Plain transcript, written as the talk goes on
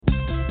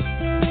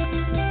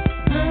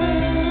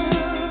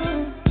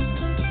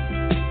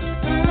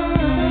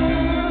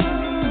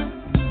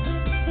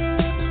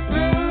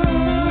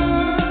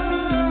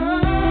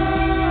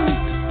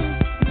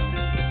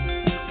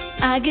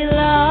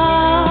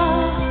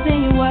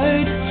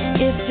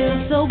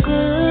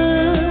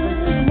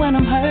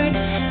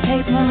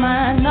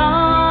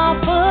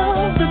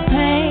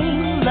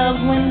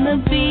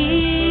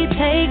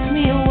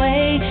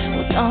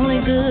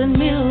good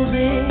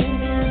music.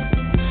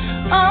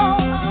 Oh,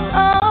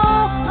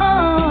 oh,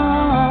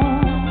 oh,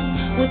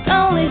 with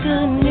only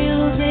good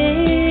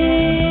music.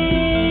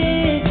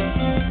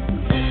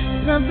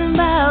 Something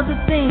about the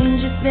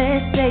things you said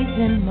stays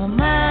in my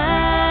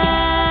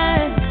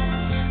mind.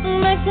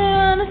 Makes me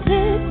wanna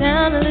sit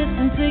down and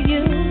listen to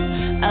you.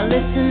 I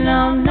listen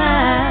all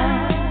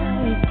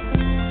night.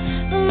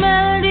 The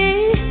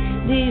melody,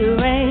 the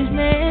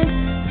arrangement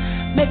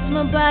makes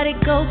my body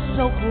go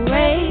so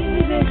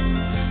crazy.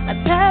 I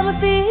tap my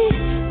feet,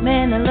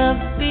 man, I love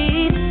the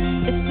beat.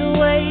 It's the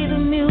way the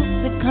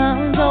music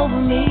comes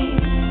over me.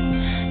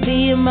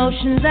 The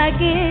emotions I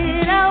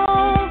get, I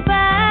won't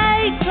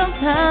fight.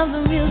 Sometimes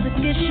the music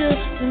is sure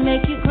to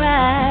make you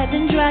cry,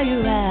 then dry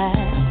your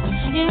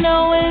eyes. You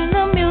know when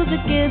the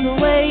music is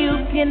away,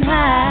 you can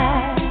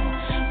hide.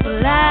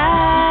 But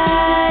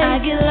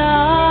I get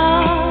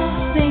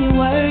lost in your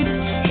words.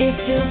 It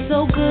feels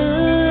so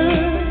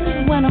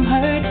good when I'm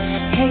hurt.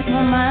 Takes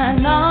my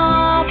mind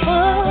off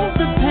of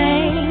the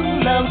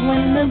pain. Love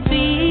when the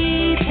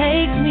beat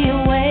takes me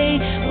away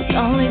with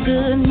only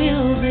good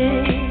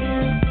music.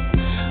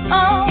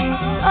 Oh,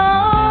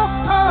 oh,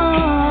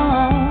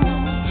 oh,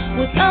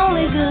 with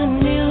only good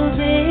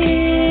music.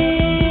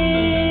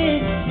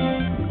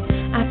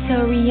 I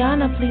tell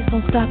Rihanna, please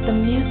don't stop the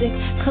music.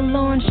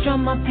 Lauren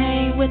strum my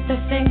pain with her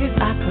fingers.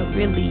 I could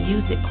really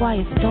use it.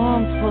 Quiet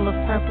storms full of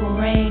purple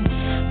rain.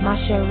 My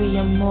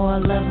Sharia more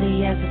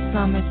lovely as a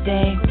summer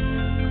day.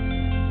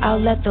 I'll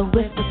let the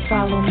whispers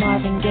follow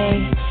Marvin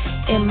Gaye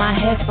in my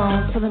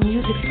headphones till the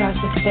music starts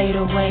to fade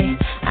away.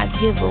 I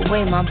give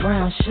away my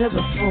brown sugar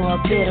for a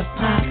bit of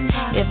pop.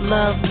 If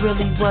love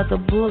really was a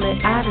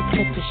bullet, I'd have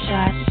took the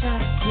shot.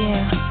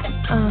 Yeah.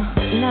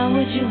 Now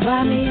would you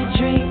buy me a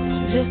drink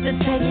just to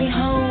take me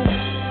home?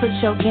 Put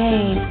your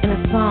game in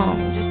a song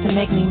just to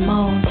make me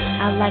moan.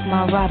 I like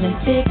my Robin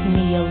Thicke,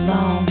 me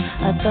alone.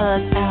 A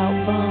thug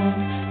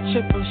album.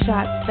 Triple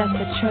shots, that's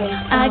a trace.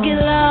 I get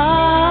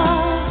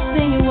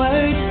lost in your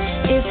words.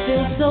 It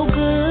feels so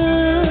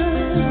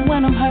good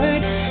when I'm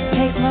hurt.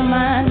 Takes my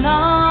mind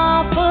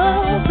off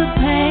of the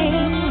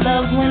pain.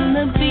 Love when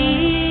the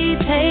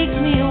beat takes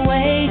me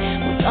away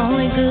with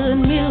only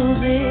good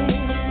music.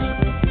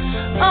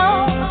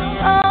 Oh,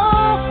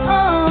 oh,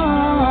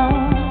 oh,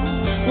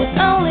 with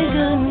only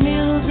good music.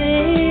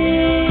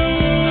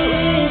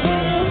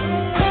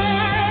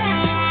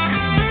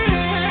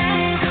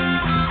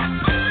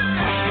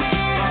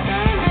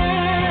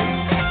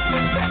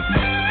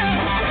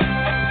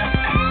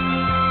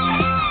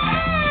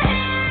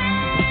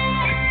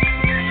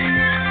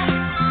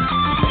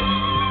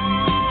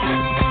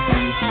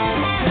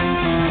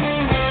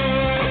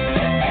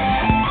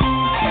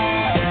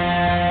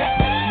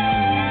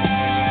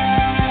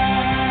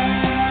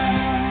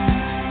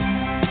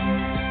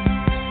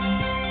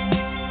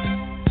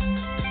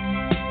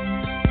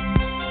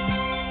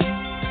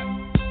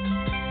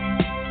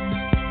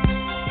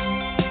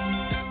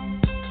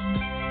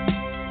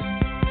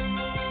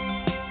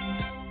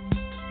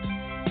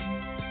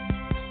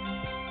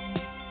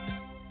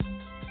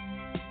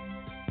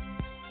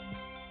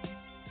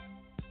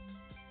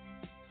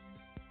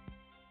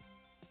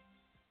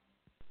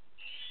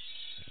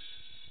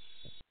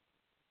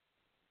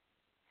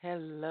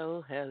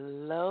 Hello,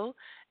 hello,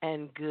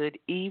 and good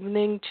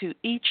evening to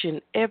each and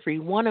every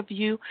one of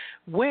you,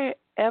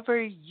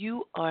 wherever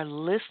you are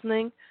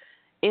listening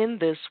in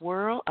this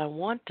world. I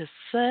want to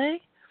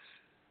say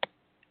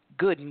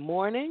good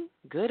morning,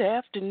 good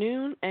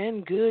afternoon,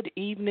 and good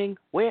evening,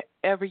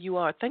 wherever you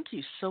are. Thank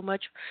you so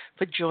much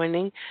for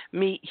joining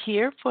me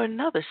here for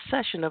another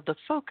session of the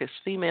Focus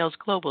Females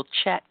Global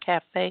Chat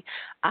Cafe.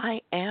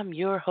 I am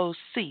your host,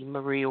 C.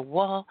 Maria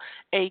Wall,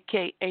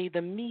 a.k.a.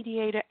 the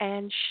mediator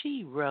and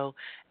Shero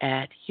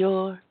at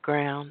your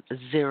ground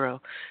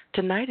zero.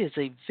 Tonight is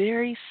a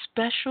very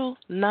special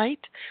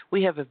night.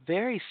 We have a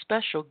very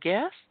special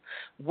guest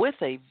with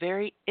a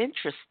very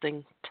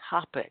interesting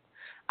topic.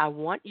 I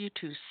want you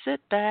to sit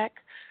back,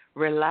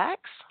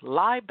 relax,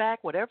 lie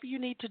back, whatever you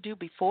need to do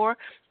before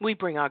we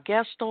bring our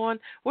guest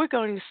on. We're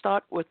going to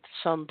start with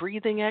some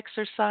breathing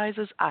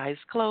exercises, eyes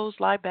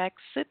closed, lie back,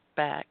 sit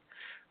back.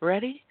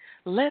 Ready?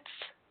 Let's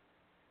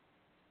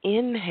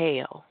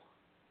inhale.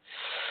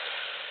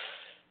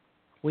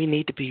 We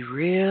need to be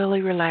really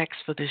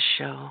relaxed for this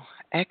show.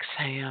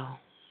 Exhale.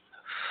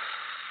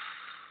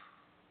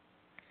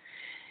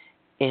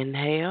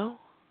 Inhale.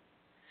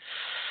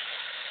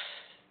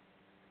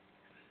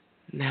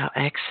 Now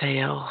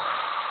exhale.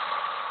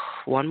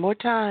 One more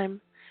time.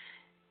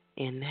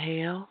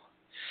 Inhale.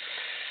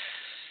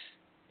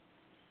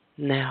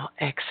 Now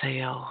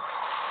exhale.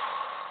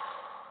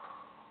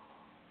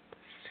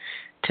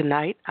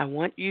 Tonight, I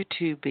want you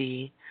to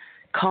be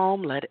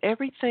calm, let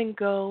everything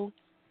go.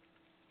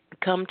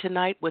 Come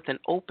tonight with an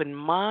open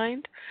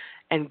mind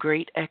and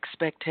great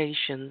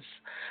expectations.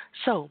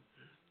 So,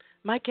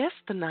 my guest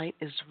tonight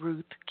is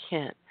Ruth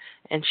Kent,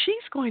 and she's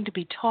going to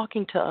be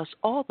talking to us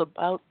all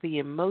about the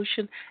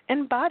emotion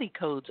and body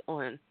codes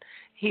on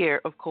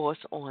here, of course,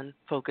 on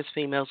Focus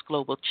Females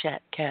Global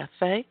Chat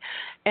Cafe.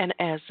 And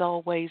as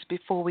always,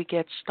 before we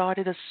get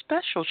started, a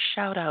special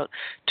shout out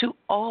to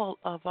all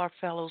of our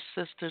fellow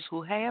sisters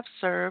who have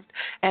served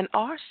and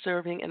are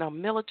serving in our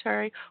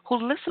military, who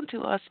listen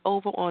to us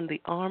over on the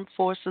Armed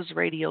Forces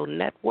Radio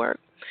Network.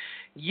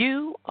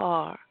 You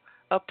are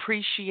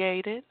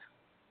appreciated.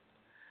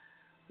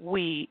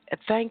 We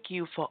thank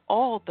you for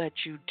all that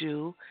you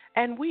do,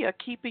 and we are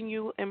keeping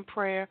you in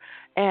prayer,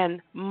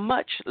 and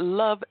much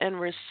love and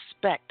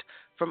respect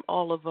from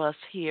all of us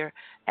here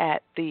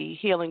at the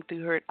Healing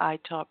Through Hurt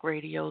iTalk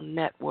Radio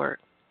Network.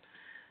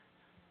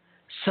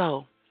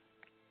 So,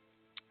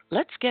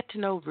 let's get to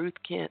know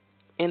Ruth Kent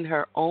in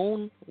her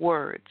own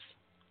words.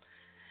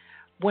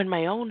 When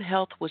my own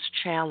health was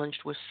challenged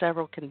with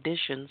several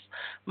conditions,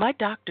 my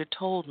doctor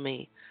told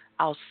me,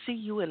 "I'll see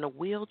you in a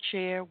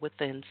wheelchair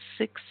within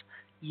 6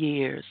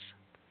 years."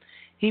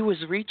 He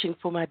was reaching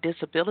for my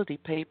disability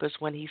papers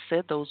when he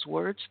said those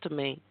words to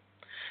me.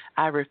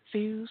 I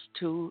refused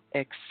to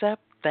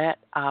accept that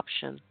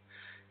option.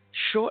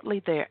 Shortly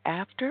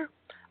thereafter,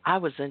 I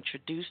was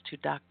introduced to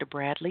Dr.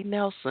 Bradley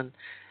Nelson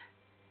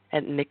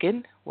at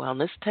Nikken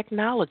Wellness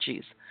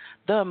Technologies,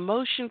 the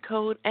emotion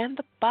code and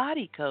the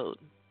body code.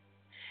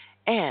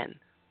 And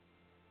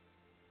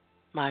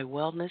my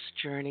wellness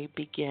journey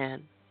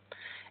began.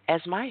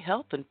 As my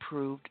health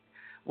improved,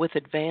 with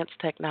advanced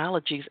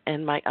technologies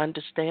and my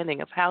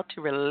understanding of how to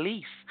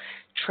release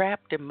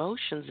trapped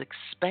emotions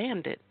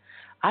expanded,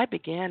 I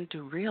began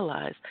to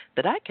realize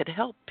that I could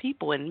help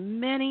people in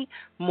many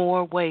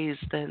more ways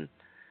than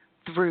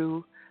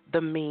through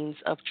the means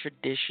of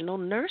traditional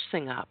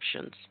nursing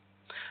options.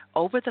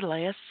 Over the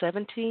last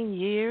 17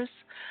 years,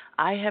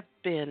 I have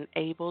been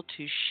able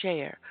to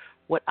share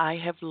what I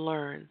have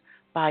learned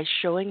by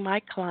showing my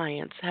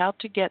clients how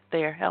to get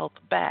their health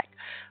back,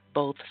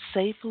 both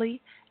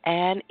safely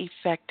and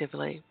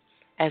effectively,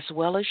 as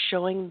well as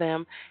showing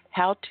them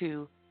how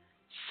to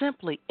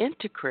simply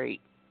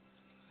integrate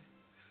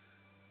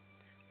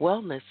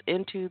wellness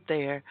into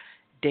their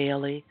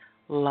daily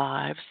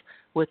lives.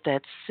 With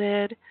that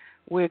said,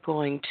 we're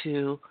going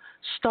to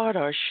start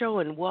our show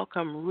and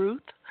welcome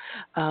Ruth,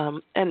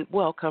 and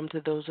welcome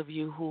to those of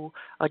you who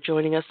are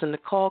joining us in the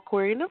call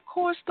query, and of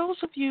course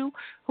those of you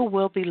who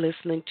will be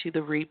listening to the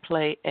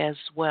replay as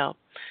well.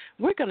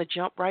 We're going to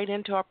jump right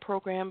into our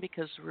program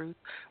because Ruth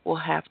will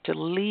have to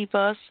leave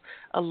us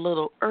a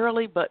little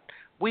early, but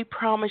we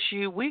promise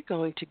you we're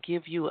going to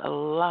give you a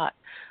lot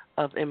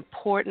of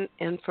important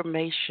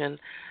information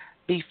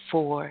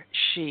before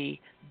she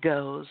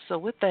goes. So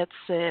with that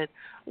said,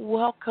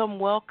 welcome,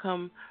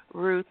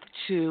 Ruth,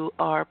 to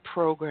our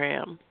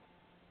program.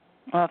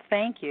 Well,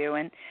 thank you,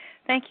 and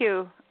thank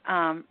you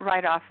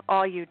right off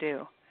all you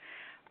do.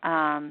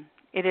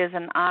 It is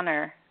an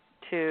honor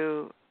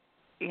to,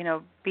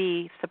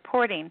 be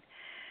supporting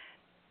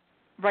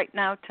right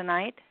now,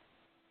 tonight,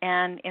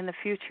 and in the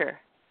future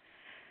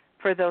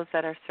for those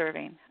that are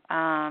serving.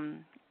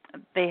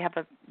 They have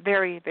a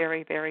very,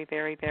 very, very,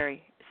 very,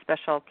 very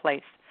special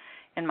place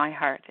in my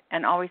heart,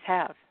 and always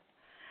have.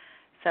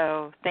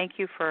 So thank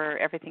you for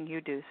everything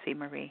you do, C.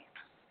 Marie.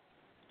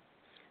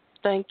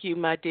 Thank you,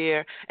 my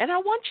dear. And I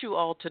want you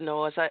all to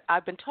know, as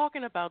I've been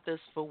talking about this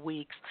for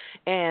weeks,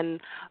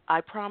 and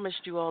I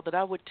promised you all that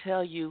I would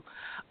tell you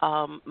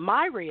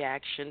my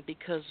reaction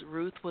because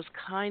Ruth was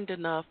kind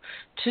enough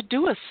to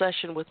do a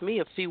session with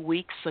me a few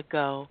weeks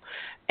ago.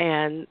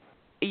 And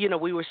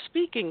we were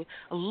speaking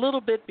a little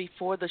bit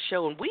before the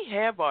show, and we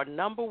have our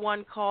number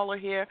one caller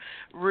here.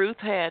 Ruth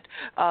had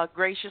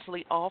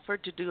graciously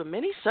offered to do a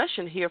mini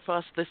session here for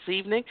us this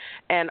evening,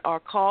 and our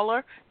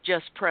caller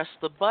just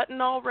pressed the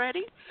button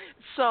already.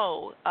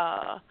 So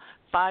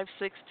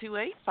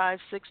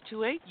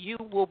 5628, you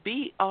will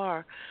be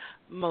our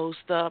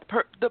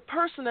the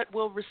person that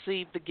will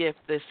receive the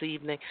gift this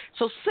evening.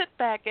 So sit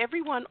back,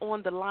 everyone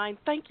on the line.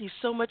 Thank you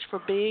so much for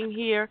being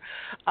here.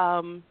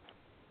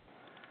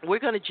 We're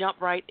going to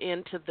jump right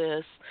into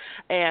this.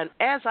 And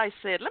as I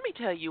said, let me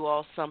tell you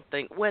all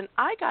something. When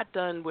I got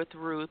done with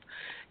Ruth,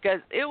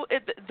 because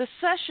the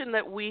session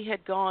that we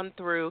had gone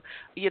through,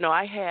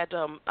 I had,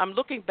 I'm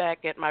looking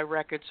back at my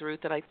records,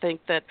 Ruth, and I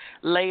think that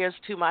layers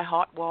to my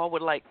hot wall were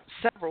like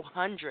several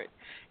hundred.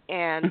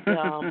 And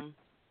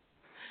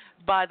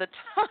by the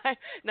time,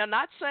 now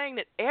not saying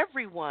that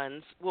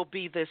everyone's will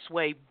be this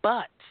way,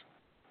 but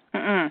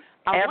I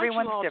want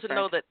you all different. to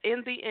know that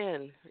in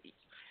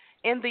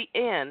the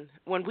end,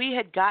 when we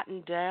had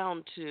gotten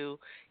down to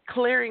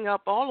clearing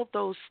up all of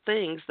those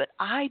things that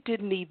I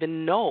didn't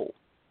even know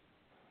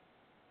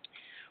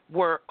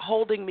were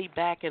holding me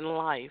back in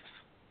life,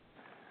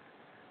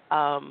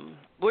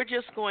 we're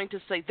just going to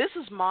say this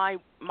is my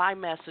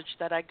message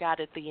that I got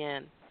at the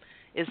end,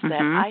 is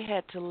that I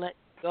had to let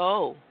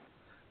go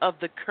of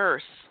the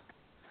curse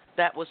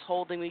that was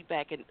holding me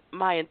back. In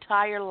my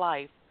entire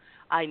life,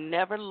 I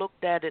never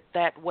looked at it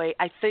that way.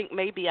 I think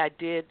maybe I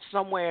did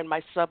somewhere in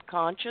my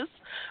subconscious,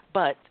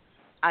 but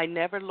I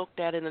never looked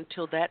at it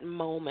until that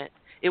moment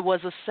It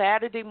was a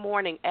Saturday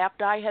morning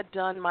after I had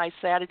done my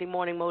Saturday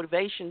morning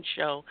motivation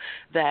show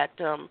that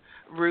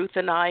Ruth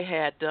and I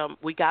had,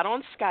 we got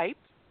on Skype,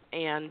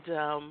 and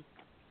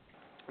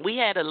we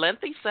had a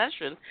lengthy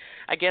session,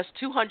 I guess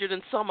 200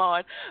 and some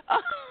odd,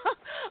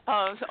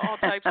 all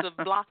types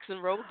of blocks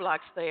and roadblocks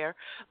there.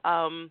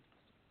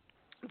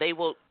 They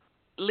will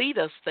lead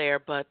us there,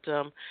 but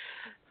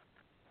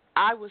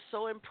I was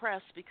so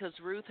impressed because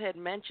Ruth had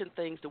mentioned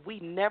things that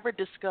we never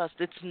discussed.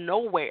 It's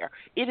nowhere.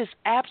 It is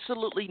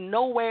absolutely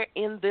nowhere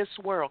in this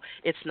world.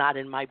 It's not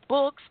in my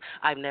books.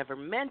 I've never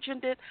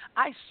mentioned it.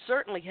 I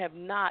certainly have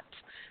not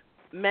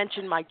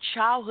mentioned my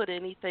childhood,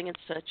 anything in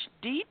such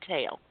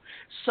detail.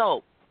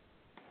 So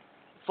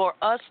for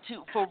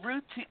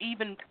Ruth to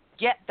even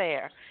get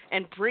there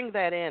and bring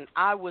that in,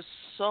 I was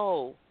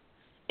so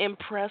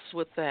impressed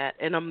with that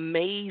and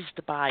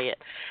amazed by it.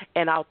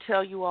 And I'll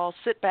tell you all,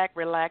 sit back,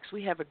 relax.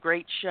 We have a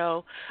great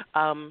show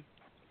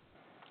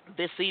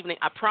this evening.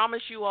 I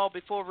promise you all,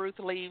 before Ruth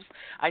leaves,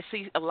 I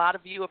see a lot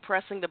of you are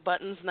pressing the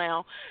buttons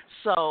now.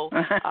 So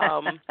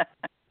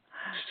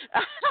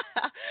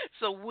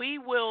so we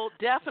will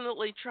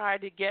definitely try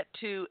to get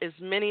to as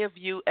many of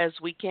you as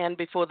we can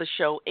before the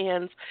show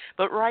ends.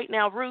 But right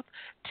now, Ruth,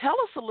 tell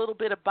us a little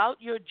bit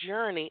about your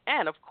journey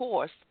and, of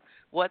course,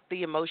 what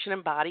the Emotion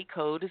and Body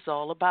Code is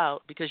all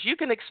about, because you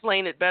can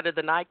explain it better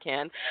than I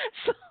can.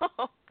 So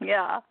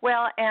yeah,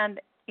 well, and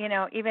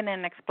even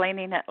in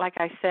explaining it, like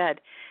I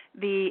said,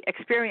 the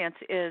experience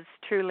is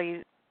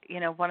truly,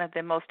 one of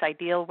the most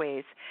ideal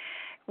ways.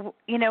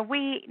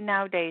 We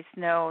nowadays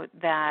know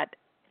that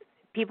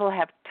people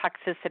have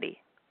toxicity.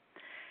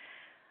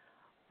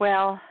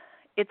 Well,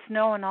 it's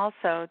known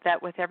also that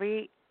with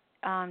every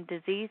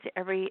disease,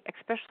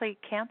 especially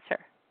cancer,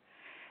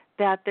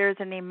 that there's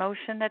an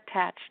emotion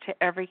attached to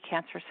every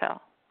cancer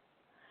cell.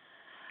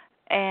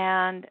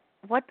 And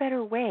what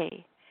better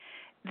way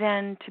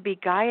than to be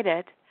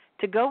guided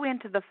to go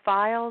into the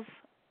files,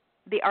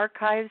 the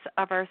archives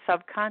of our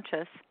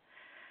subconscious,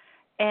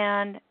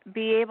 and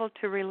be able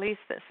to release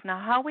this. Now,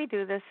 how we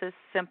do this is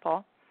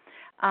simple.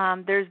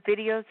 There's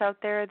videos out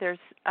there. There's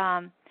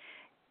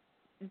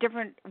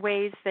different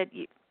ways that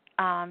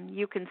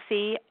you can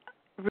see.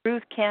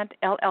 Ruth Kent,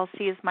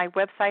 LLC is my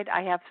website.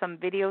 I have some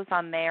videos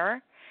on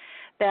there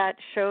that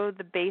show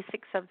the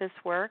basics of this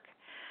work.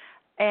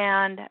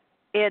 And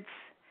it's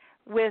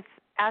with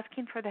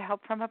asking for the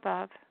help from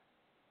above,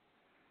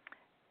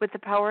 with the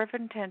power of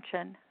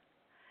intention.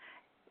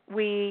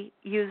 We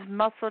use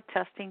muscle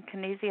testing,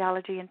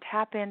 kinesiology, and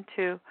tap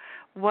into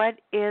what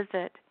is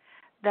it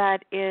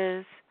that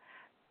is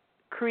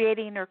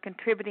creating or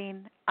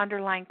contributing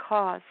underlying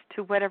cause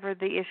to whatever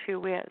the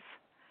issue is.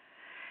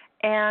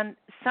 And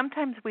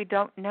sometimes we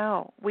don't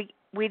know. We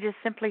just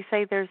simply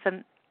say there's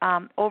an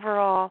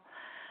overall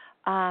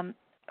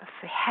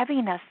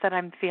heaviness that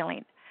I'm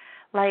feeling.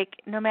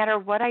 Like no matter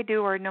what I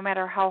do or no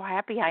matter how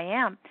happy I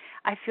am,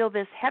 I feel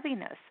this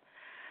heaviness.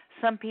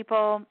 Some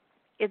people,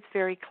 it's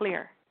very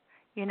clear.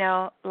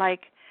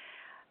 Like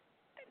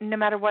no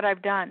matter what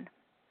I've done,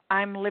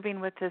 I'm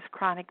living with this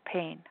chronic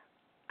pain.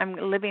 I'm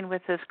living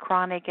with this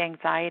chronic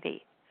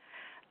anxiety.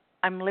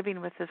 I'm living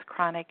with this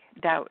chronic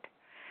doubt.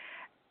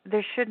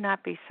 There should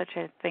not be such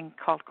a thing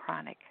called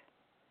chronic.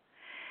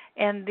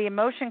 And the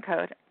emotion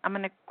code, I'm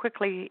going to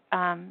quickly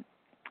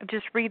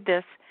just read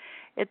this.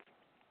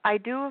 I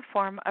do a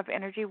form of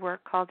energy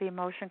work called the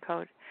emotion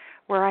code,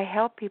 where I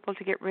help people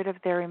to get rid of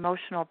their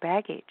emotional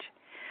baggage.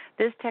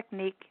 This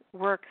technique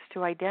works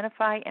to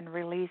identify and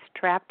release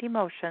trapped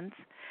emotions,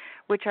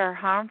 which are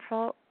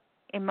harmful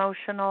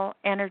emotional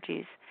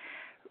energies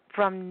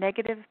from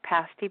negative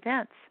past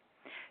events.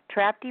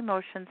 Trapped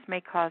emotions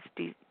may cause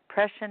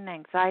depression,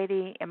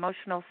 anxiety,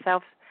 emotional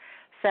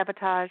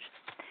self-sabotage,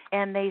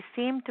 and they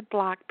seem to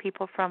block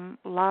people from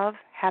love,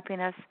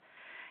 happiness,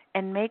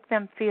 and make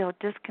them feel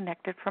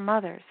disconnected from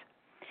others.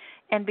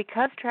 And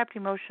because trapped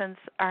emotions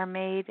are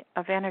made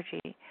of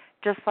energy,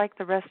 just like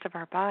the rest of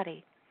our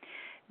body,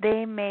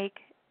 they may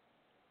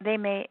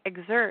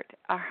exert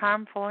a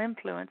harmful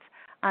influence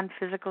on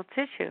physical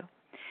tissue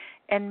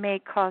and may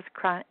cause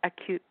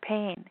acute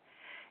pain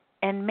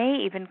and may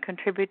even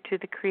contribute to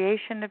the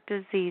creation of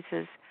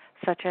diseases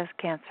such as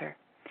cancer.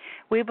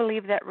 We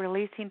believe that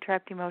releasing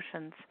trapped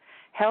emotions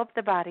help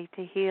the body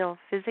to heal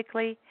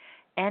physically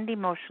and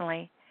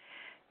emotionally.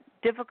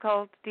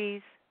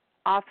 Difficulties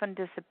often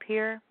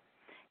disappear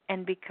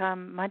and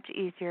become much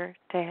easier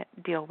to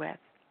deal with.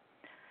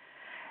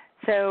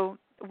 So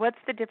what's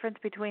the difference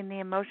between the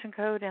emotion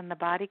code and the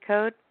body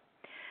code?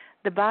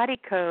 The body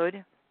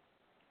code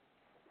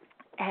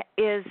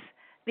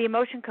the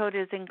emotion code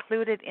is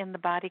included in the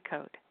body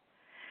code.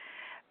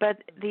 But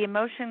the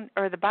emotion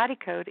or the body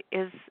code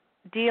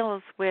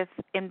deals with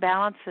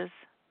imbalances,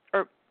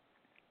 or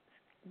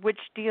which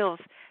deals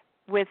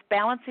with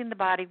balancing the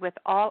body with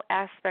all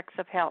aspects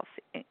of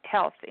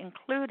health,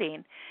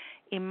 including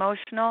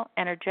emotional,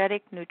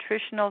 energetic,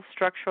 nutritional,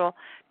 structural,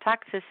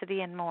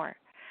 toxicity, and more.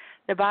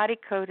 The body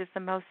code is the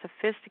most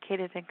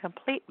sophisticated and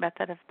complete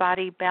method of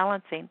body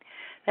balancing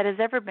that has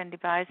ever been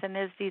devised and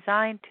is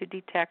designed to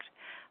detect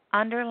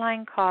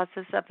underlying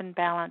causes of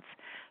imbalance,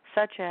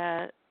 such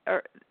as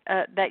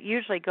that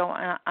usually go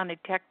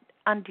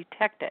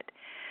undetected.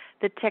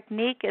 The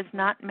technique is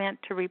not meant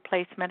to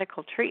replace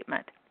medical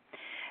treatment.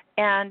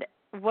 And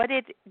what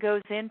it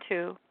goes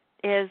into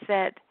is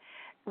that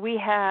we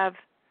have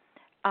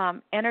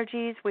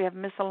energies, we have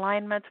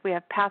misalignments, we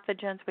have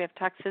pathogens, we have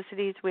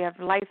toxicities, we have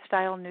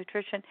lifestyle,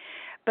 nutrition.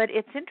 But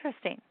it's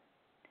interesting.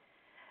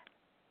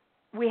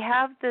 We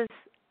have this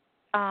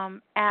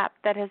app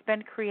that has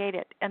been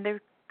created, and the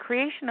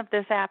creation of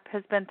this app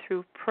has been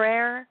through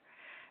prayer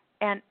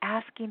and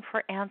asking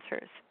for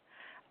answers.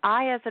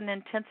 I, as an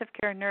intensive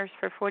care nurse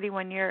for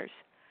 41 years,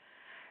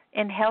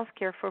 in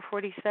healthcare for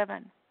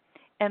 47,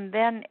 and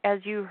then, as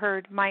you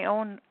heard, my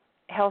own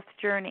health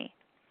journey,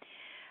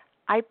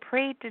 I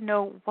prayed to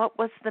know what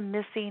was the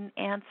missing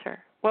answer,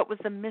 what was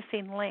the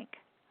missing link.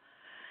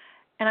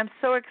 And I'm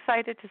so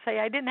excited to say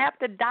I didn't have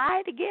to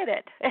die to get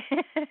it,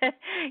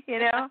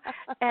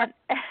 and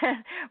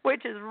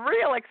which is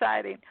real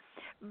exciting.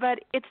 But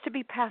it's to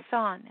be passed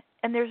on.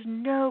 And there's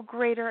no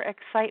greater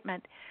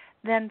excitement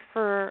than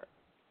for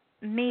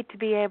me to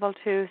be able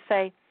to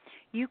say,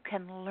 you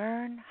can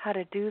learn how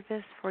to do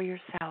this for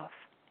yourself.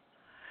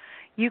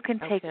 You can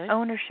take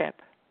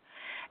ownership.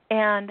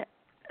 And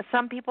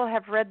some people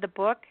have read the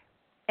book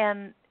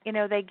and,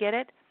 they get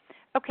it.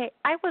 Okay,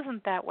 I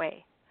wasn't that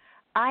way.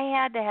 I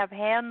had to have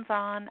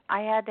hands-on.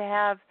 I had to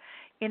have,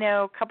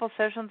 a couple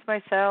sessions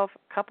myself,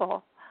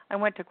 I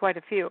went to quite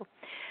a few.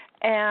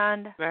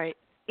 And, right.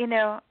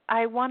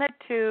 I wanted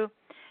to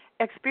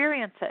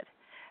experience it.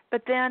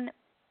 But then,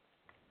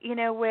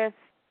 with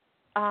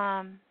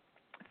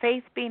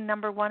faith being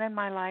number one in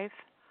my life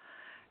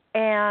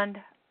and,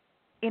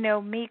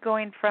 me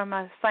going from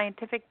a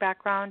scientific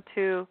background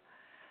to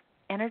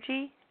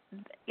energy,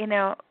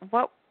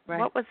 what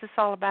was this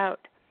all about?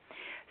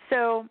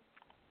 So,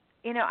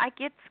 I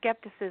get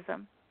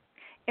skepticism.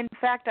 In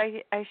fact,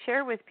 I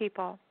share with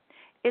people,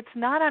 it's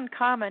not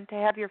uncommon to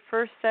have your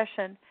first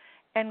session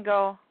and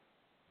go,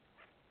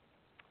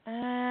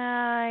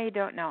 I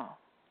don't know.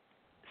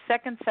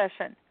 Second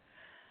session,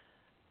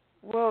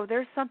 whoa,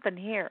 there's something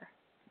here.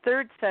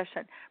 Third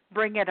session,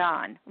 bring it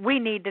on. We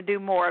need to do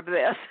more of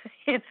this,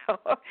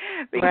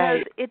 because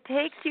it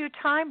takes you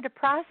time to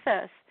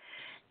process,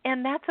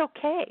 and that's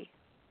okay.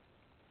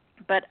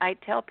 But I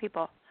tell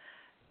people,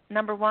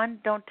 number one,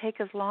 don't take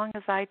as long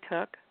as I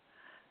took.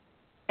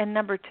 And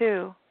number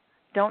two,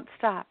 don't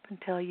stop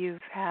until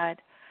you've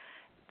had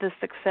the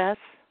success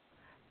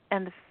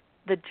and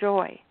the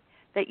joy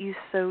that you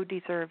so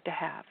deserve to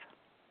have.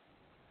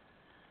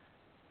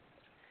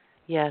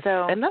 Yes.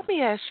 So, and let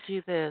me ask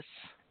you this.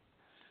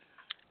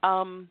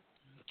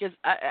 Because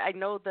I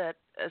know that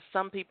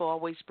some people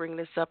always bring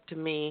this up to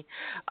me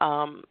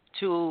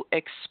to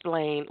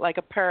explain, like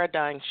a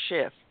paradigm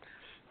shift.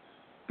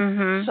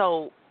 mm-hmm.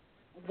 So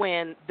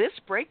when this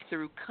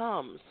breakthrough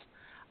comes,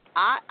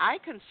 I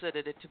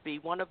considered it to be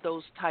one of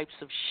those types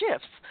of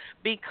shifts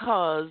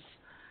because,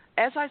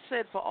 as I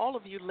said, for all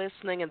of you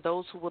listening and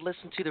those who will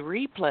listen to the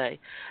replay,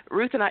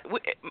 Ruth and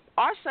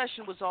our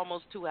session was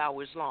almost 2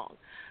 hours long.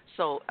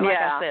 So, like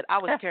I said, I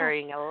was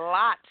carrying a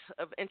lot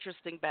of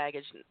interesting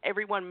baggage.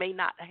 Everyone may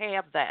not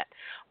have that,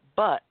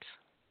 but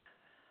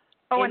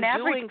an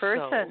average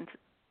person,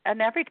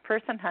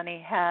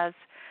 honey, has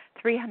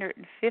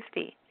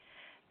 350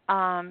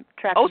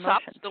 trapped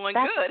emotions. So I'm doing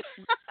good.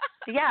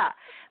 Yeah,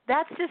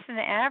 that's just an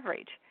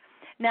average.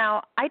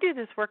 Now, I do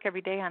this work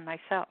every day on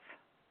myself.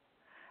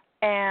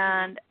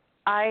 And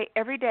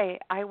every day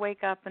I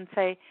wake up and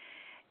say,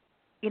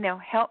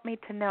 help me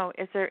to know,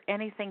 is there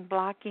anything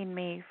blocking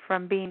me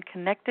from being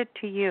connected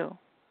to you?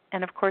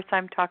 And, of course,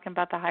 I'm talking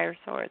about the higher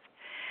source.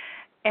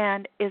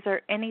 And is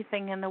there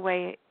anything in the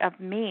way of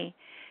me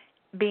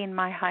being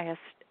my highest,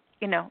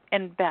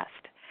 and best?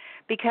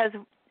 Because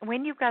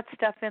when you've got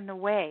stuff in the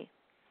way,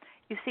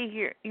 you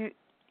see,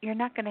 you're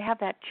not going to have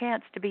that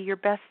chance to be your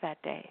best that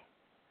day.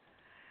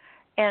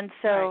 And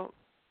so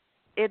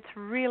it's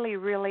really,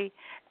 really,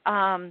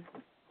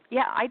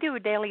 I do a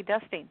daily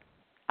dusting,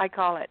 I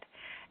call it.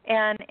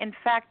 And, in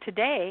fact,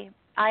 today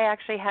I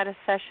actually had a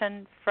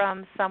session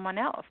from someone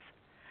else.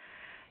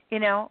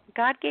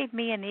 God gave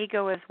me an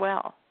ego as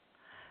well.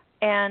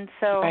 And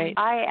so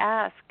I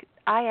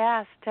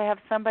asked to have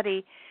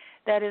somebody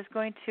that is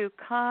going to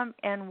come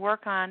and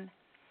work on,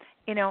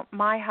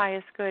 my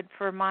highest good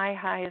for my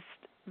highest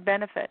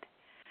benefit.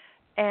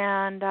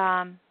 And,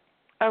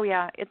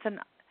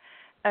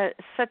 it's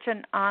such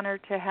an honor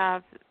to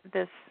have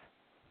this,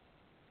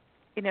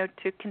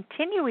 to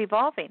continue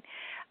evolving.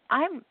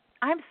 I'm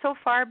so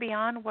far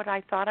beyond what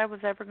I thought I was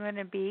ever going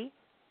to be.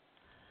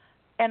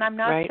 And I'm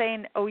not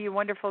saying, oh, you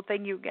wonderful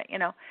thing you get,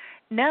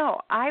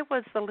 No, I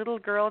was the little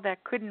girl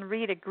that couldn't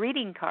read a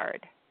greeting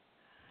card.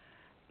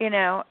 You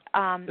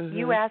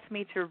asked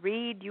me to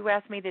read, you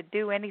asked me to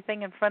do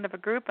anything in front of a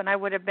group, and I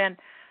would have been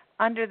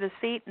under the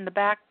seat in the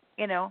back,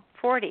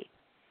 40.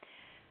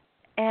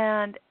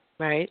 And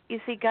you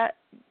see, God,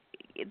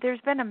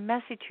 there's been a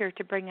message here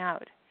to bring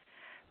out.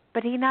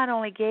 But he not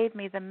only gave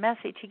me the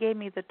message, he gave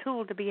me the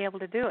tool to be able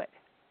to do it.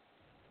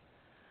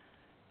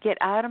 get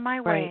out of my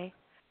Right. way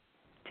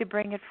to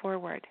bring it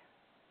forward.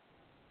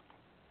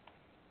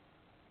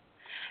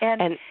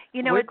 And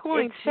you know, we're it's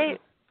going to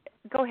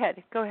go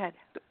ahead. go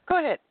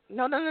ahead.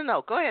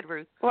 No. Go ahead,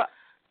 Ruth. Well,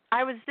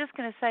 I was just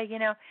going to say, you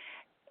know,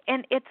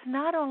 and it's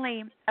not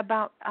only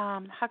about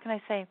how can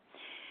I say?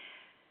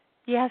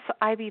 Yes,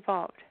 I've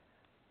evolved.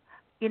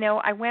 You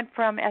know, I went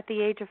from at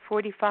the age of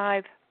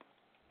 45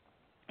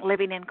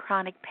 living in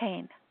chronic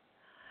pain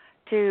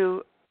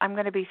to I'm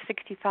going to be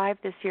 65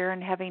 this year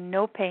and having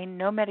no pain,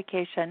 no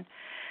medication.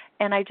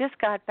 And I just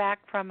got back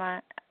from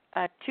a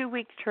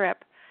 2-week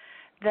trip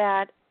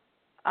that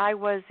I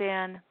was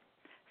in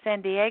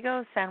San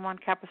Diego, San Juan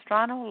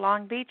Capistrano,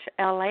 Long Beach,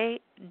 L.A.,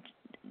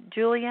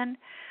 Julian,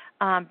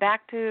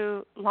 back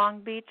to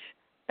Long Beach,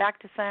 back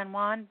to San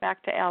Juan,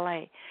 back to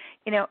L.A.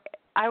 You know,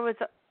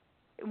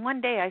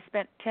 one day I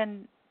spent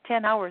 10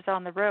 hours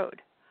on the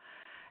road.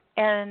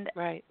 And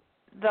Right.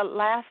 the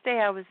last day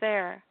I was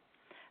there,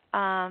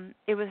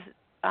 it was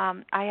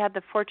I had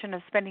the fortune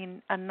of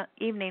spending an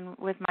evening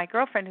with my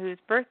girlfriend whose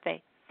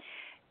birthday.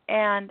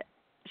 And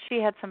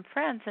she had some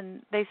friends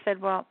and they said,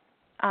 "Well,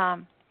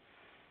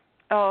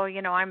 oh,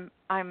 you know,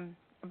 I'm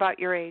about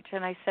your age."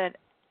 And I said,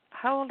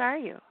 "How old are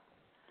you?"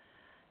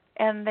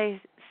 And they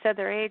said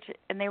their age,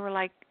 and they were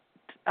like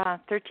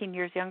 13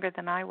 years younger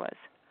than I was.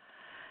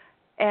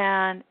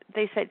 And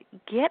they said,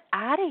 "Get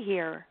out of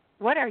here.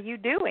 What are you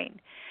doing?"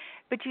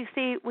 But you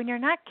see, when you're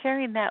not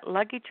carrying that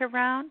luggage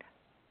around,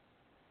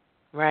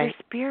 Right. your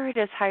spirit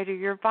is higher,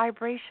 your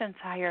vibration's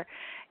higher,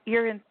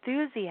 your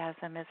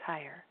enthusiasm is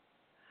higher.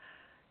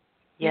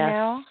 Yes. You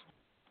know?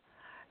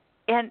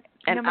 And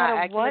no matter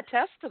I what, can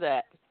attest to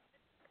that.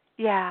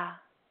 yeah.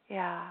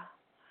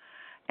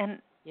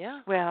 And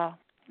Yeah. well,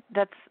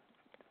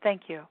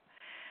 thank you.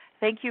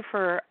 Thank you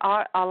for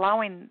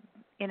allowing,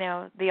 you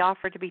know, the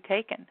offer to be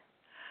taken.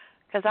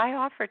 Because I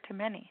offer to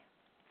many.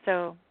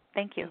 So,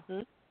 thank you.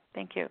 Mm-hmm.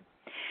 Thank you.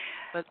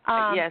 But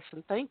yes,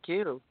 and thank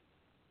you.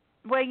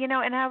 Well, you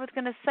know, and I was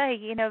going to say,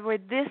 you know, where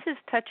this is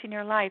touching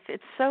your life,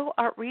 it's so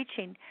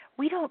outreaching.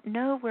 We don't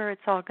know where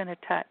it's all going to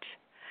touch.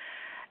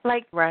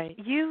 Like Right.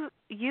 you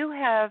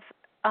have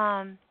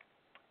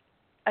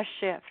a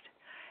shift.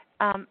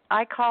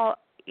 I call,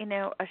 you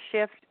know, a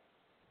shift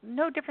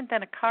no different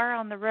than a car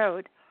on the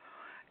road.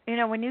 You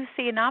know, when you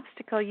see an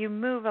obstacle, you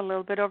move a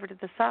little bit over to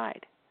the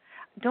side.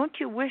 Don't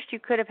you wish you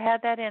could have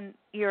had that in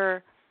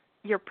your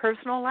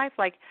personal life?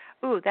 Like,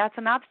 ooh, that's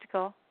an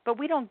obstacle, but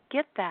we don't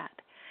get that.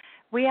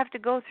 We have to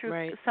go through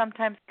Right.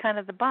 sometimes kind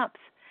of the bumps.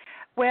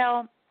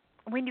 Well,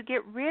 when you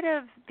get rid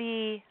of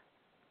the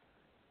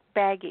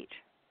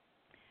baggage,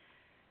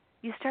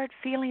 you start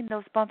feeling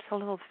those bumps a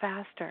little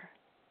faster.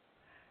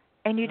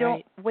 And you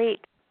don't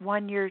wait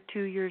 1 year,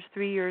 2 years,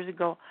 3 years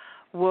ago,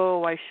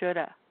 whoa, I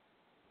shoulda.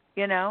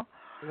 You know?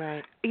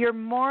 Right. You're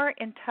more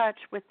in touch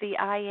with the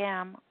I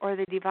am or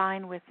the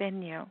divine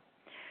within you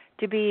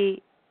to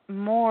be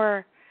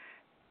more,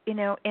 you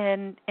know,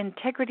 in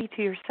integrity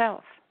to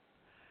yourself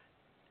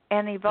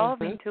and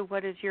evolving to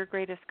what is your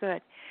greatest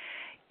good.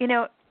 You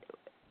know,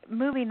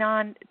 moving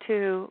on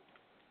to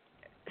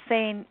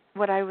saying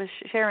what I was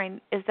sharing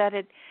is that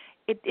it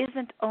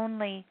isn't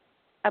only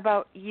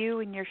about you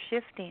and your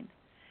shifting,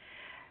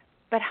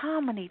 but how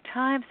many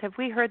times have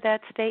we heard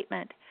that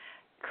statement?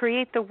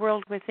 Create the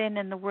world within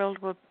and the world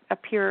will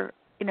appear,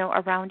 you know,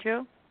 around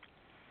you.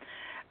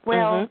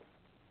 Well,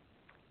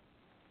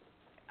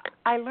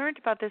 I learned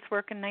about this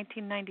work in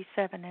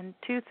 1997. In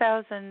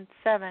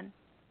 2007,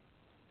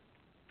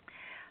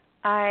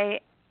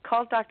 I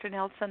called Dr.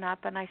 Nelson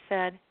up and I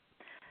said,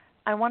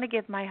 I want to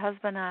give my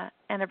husband an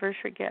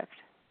anniversary gift.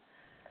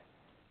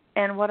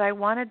 And what I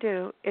want to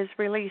do is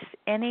release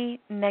any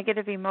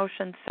negative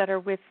emotions that are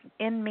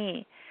within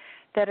me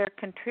that are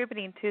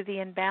contributing to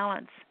the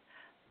imbalance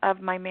of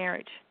my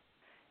marriage,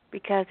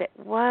 because it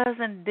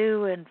wasn't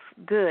doing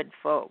good,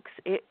 folks.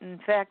 In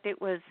fact,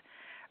 it was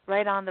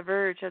right on the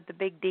verge of the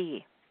big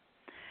D.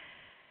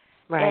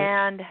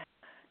 Right.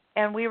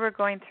 And we were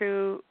going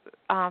through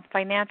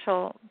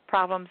financial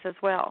problems as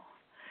well.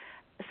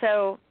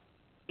 So,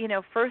 you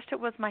know, first it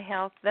was my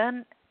health,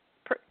 then,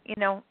 you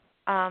know,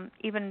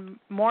 even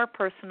more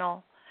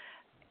personal.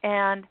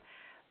 And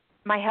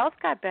my health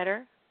got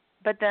better,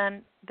 but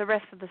then the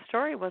rest of the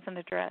story wasn't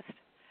addressed.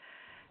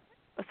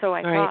 So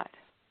I thought,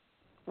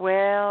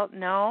 well,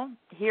 no,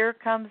 here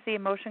comes the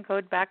emotion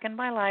code back in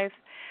my life.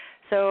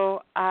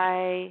 So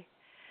I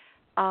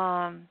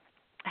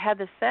had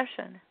this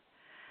session.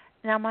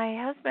 Now,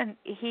 my husband,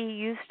 he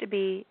used to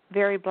be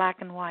very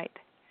black and white.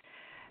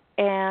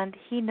 And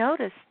he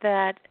noticed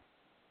that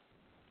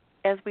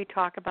as we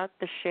talk about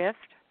the shift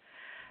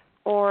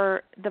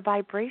or the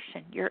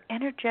vibration, your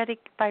energetic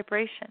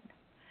vibration,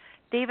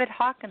 David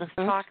Hawkins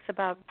talks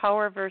about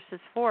power versus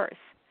force,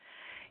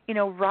 you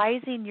know,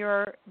 rising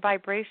your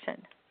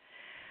vibration.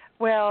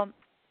 Well,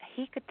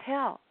 he could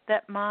tell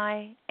that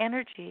my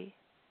energy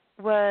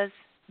was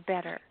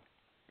better.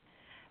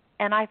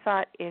 And I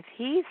thought, if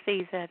he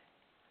sees it,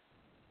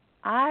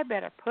 I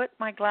better put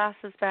my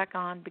glasses back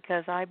on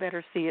because I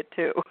better see it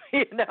too.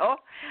 You know,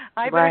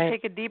 I better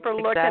take a deeper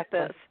look at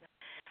this.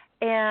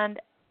 And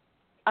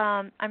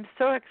I'm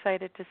so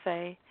excited to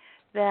say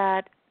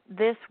that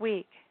this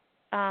week,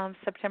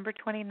 September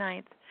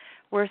 29th,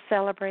 we're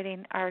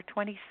celebrating our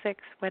 26th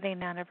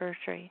wedding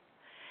anniversary.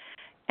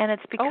 And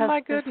it's because Oh, my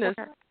of this goodness.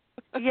 work.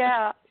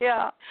 Yeah.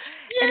 Yay!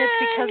 And it's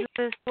because of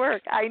this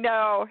work. I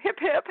know. Hip,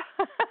 hip.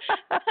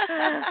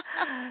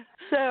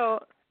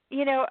 So,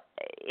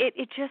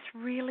 it just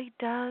really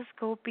does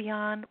go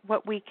beyond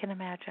what we can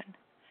imagine.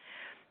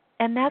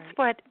 And that's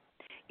what,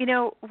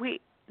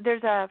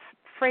 there's a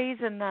phrase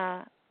in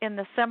the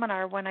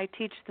seminar when I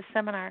teach the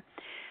seminar,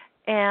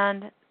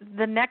 and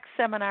the next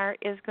seminar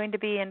is going to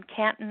be in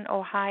Canton,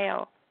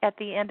 Ohio at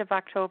the end of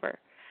October,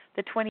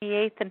 the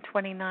 28th and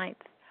 29th.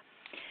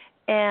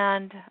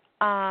 And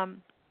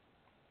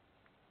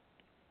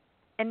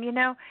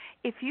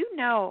if you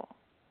know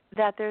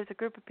that there's a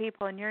group of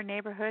people in your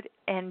neighborhood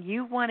and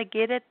you want to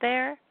get it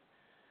there,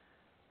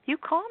 you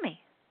call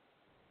me.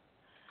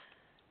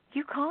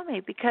 You call me,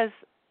 because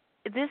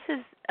this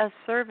is a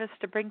service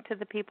to bring to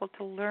the people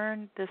to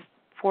learn this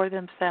for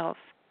themselves.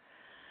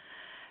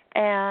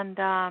 And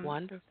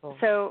wonderful.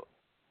 So,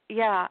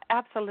 yeah,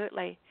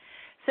 absolutely.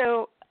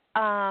 So,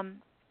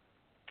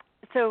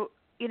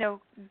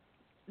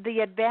 the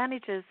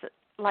advantages,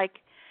 like,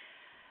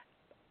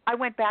 I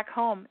went back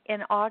home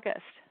in August.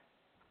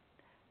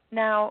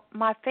 Now,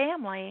 my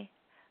family,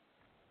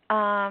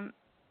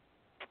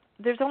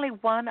 there's only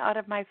one out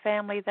of my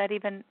family that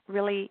even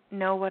really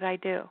know what I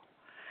do.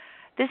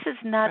 This is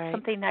not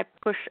something I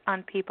push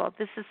on people.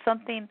 This is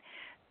something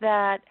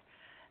that,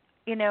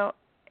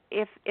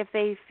 if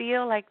they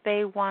feel like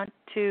they want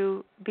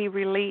to be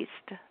released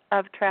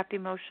of trapped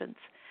emotions,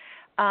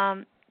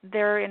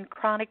 they're in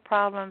chronic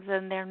problems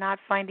and they're not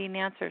finding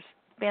answers.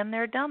 Been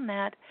there, done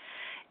that.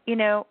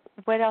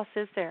 What else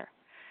is there?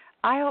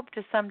 I hope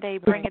to someday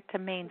bring it to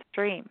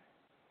mainstream,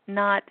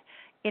 not,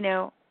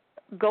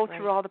 go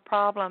through all the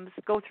problems,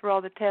 go through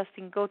all the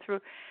testing, go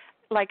through,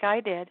 like I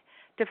did,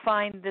 to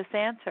find this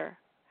answer.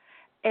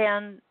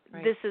 And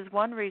this is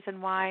one reason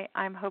why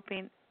I'm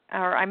hoping,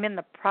 or I'm in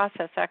the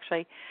process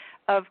actually,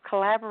 of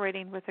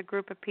collaborating with a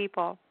group of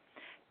people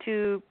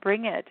to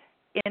bring it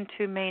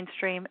into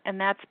mainstream, and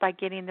that's by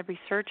getting the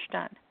research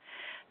done.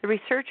 The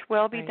research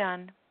will be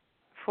done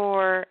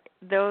for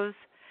those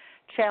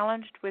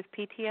challenged with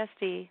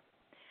PTSD,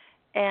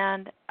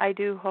 and I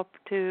do hope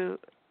to,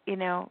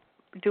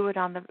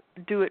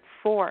 do it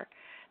for,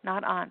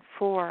 not on,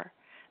 for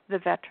the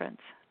veterans.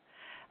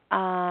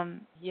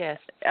 Yes.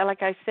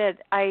 Like I said,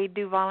 I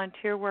do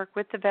volunteer work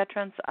with the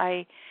veterans.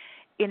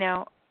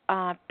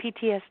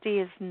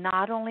 PTSD is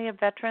not only a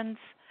veterans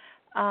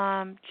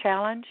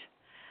challenge.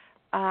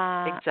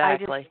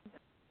 Exactly.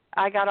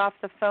 I got off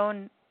the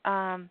phone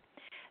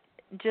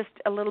just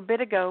a little bit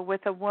ago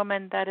with a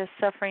woman that is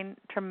suffering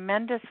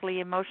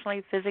tremendously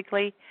emotionally,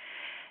 physically,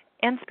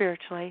 and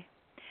spiritually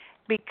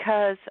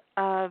because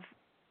of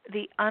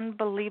the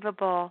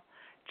unbelievable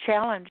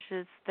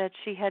challenges that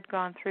she had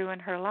gone through in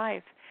her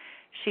life.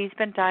 She's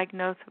been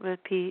diagnosed with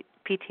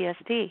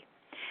PTSD.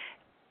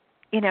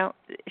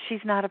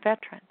 She's not a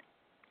veteran.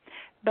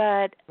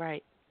 But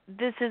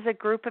this is a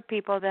group of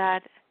people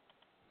that,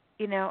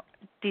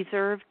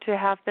 deserve to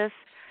have this,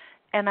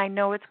 and I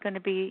know it's going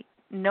to be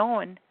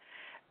known.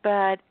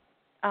 But,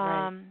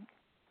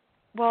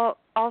 well,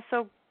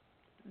 also,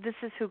 this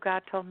is who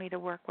God told me to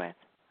work with.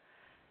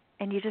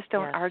 And you just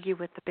don't argue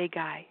with the big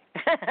guy.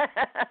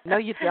 No,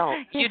 you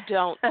don't. You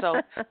don't.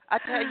 So I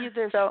tell you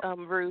this,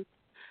 Ruth,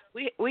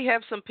 we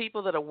have some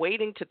people that are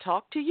waiting to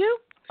talk to you.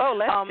 Oh,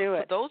 let's do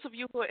it. For those of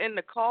you who are in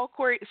the call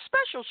query,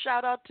 special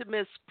shout out to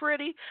Miss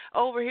Pretty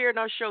over here in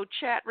our show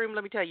chat room.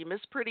 Let me tell you,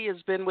 Miss Pretty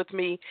has been with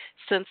me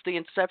since the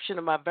inception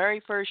of my very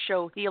first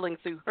show, Healing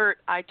Through Hurt,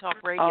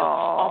 iTalk Radio,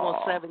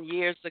 almost 7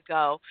 years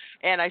ago.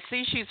 And I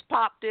see she's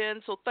popped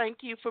in, so thank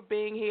you for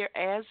being here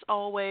as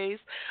always.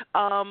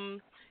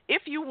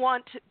 If you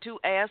want to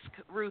ask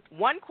Ruth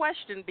one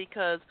question,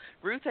 because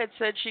Ruth had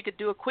said she could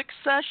do a quick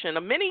session,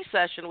 a mini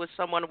session with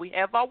someone. We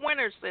have our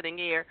winner sitting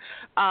here.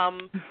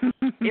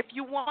 If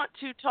you want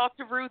to talk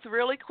to Ruth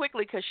really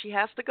quickly, because she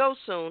has to go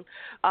soon,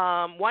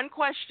 one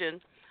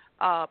question,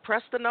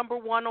 press the number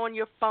 1 on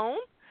your phone,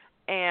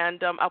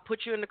 and I'll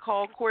put you in the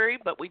call query.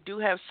 But we do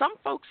have some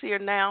folks here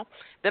now.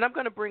 Then I'm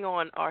going to bring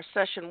on our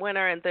session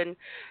winner, and then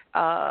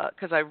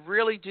because I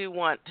really do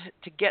want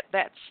to get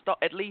that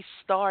at least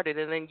started,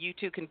 and then you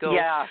two can go,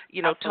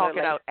 talk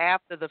it out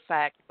after the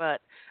fact. But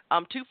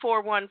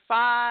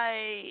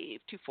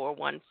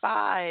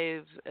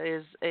 2415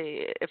 is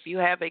if you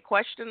have a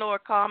question or a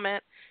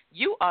comment,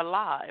 you are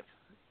live.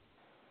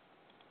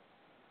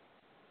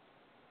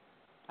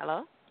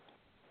 Hello?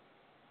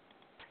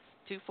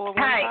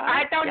 2415. Hi,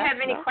 I don't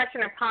have any no?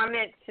 question or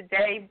comment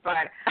today,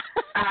 but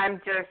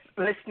I'm just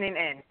listening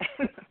in.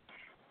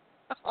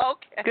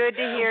 Okay. Good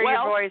to hear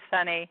your voice,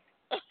 honey.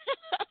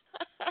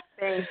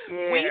 Thank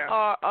you. We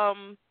are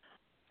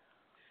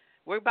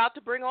we're about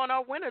to bring on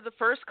our winner, the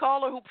first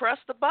caller who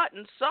pressed the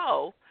button.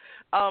 So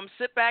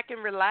sit back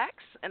and relax,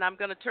 and I'm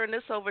going to turn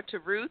this over to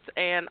Ruth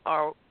and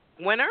our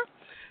winner.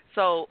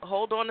 So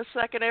hold on a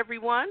second,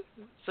 everyone.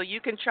 So you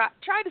can try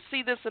to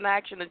see this in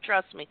action, and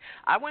trust me,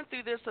 I went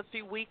through this a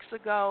few weeks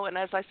ago, and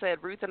as I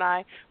said, Ruth and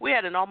I, we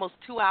had an almost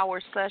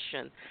 2-hour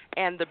session,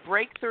 and the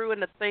breakthrough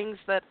and the things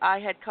that I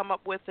had come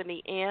up with in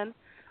the end,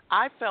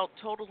 I felt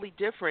totally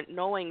different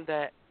knowing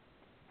that,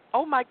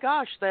 oh my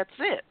gosh, that's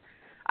it.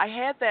 I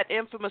had that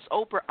infamous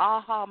Oprah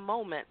aha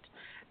moment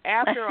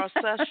after our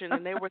session,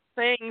 and there were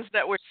things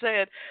that were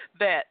said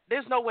that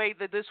there's no way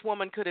that this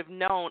woman could have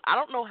known. I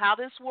don't know how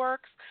this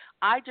works.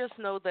 I just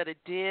know that it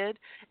did.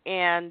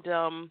 And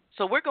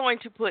so we're going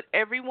to put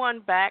everyone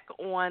back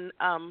on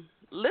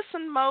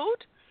listen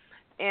mode,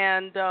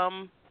 and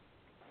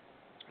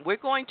we're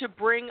going to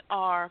bring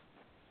our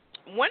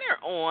winner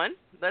on.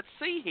 Let's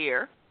see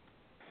here.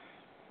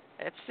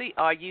 Let's see.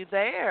 Are you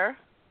there?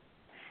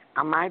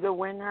 Am I the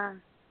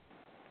winner?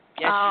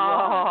 Yes, you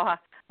are.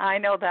 I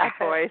know that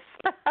voice.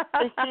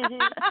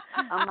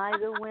 Am I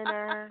the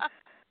winner?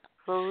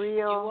 For real?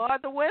 You are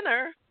the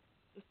winner.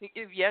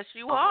 Yes,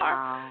 you are.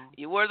 Wow.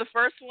 You were the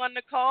first one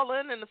to call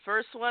in and the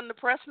first one to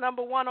press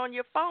number 1 on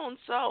your phone.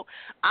 So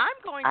I'm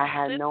going to I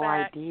had sit no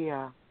back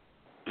idea.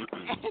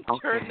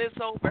 and turn this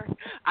over.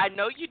 I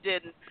know you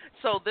didn't.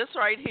 So this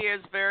right here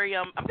is very,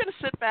 I'm going to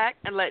sit back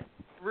and let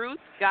Ruth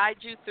guide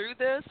you through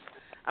this.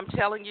 I'm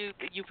telling you,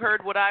 you've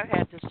heard what I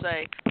had to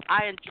say.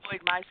 I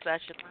enjoyed my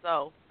session,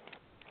 so.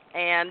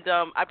 And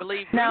I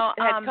believe Ruth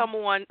had come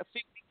on a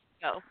few weeks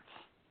ago.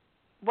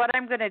 What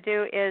I'm going to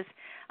do is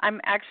I'm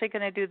actually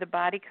going to do the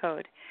body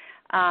code,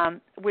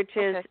 which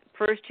is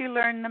first you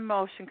learn the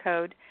motion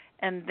code,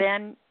 and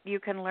then you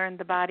can learn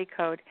the body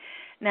code.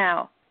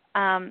 Now,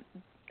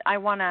 I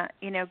want to,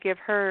 give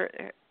her,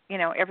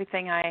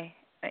 everything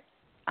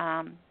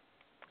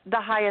the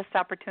highest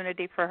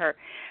opportunity for her.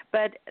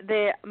 But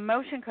the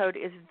motion code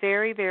is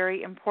very,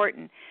 very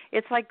important.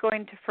 It's like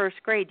going to first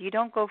grade. You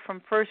don't go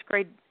from first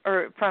grade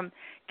or from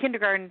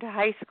kindergarten to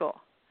high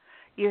school.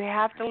 You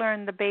have to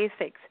learn the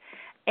basics.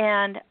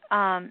 And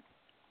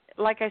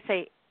like I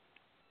say,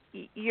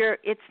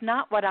 it's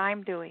not what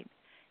I'm doing.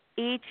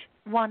 Each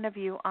one of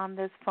you on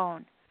this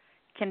phone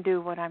can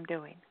do what I'm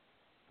doing.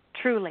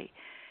 Truly.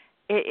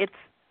 It's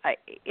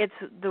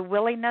the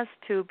willingness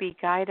to be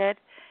guided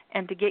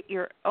and to get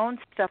your own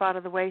stuff out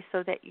of the way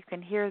so that you can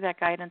hear that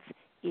guidance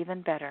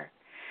even better.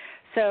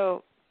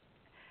 So,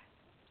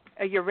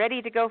 are you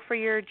ready to go for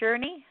your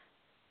journey?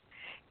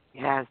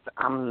 Yes,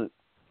 I'm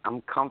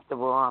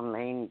comfortable. I'm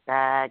laying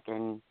back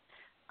and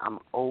I'm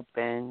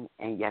open.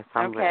 And yes,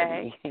 I'm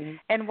ready.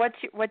 And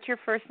what's your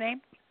first name?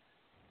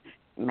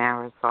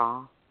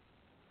 Marisol.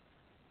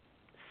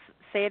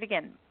 Say it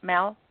again,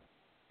 Mel.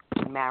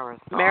 Marisol.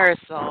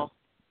 Marisol.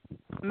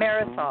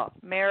 Marisol.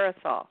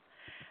 Marisol.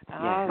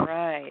 All Yes.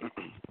 right.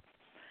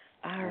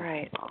 All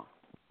right.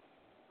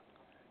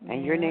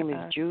 And your name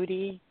is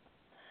Judy?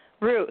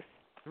 Ruth.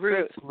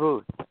 Ruth.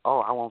 Oh,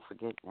 I won't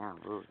forget now,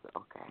 Ruth.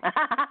 Okay.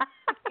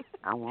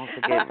 I won't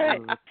forget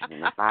Ruth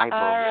in the Bible.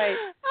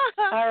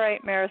 All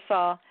right,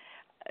 Marisol.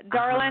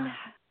 Darling,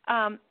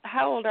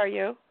 how old are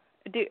you?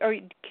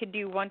 Could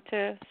you want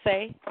to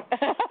say?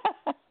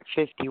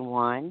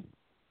 51.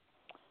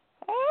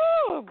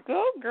 Oh,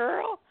 go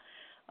girl.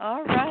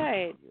 All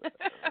right.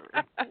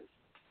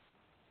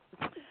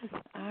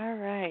 All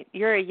right.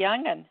 You're a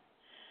young'un.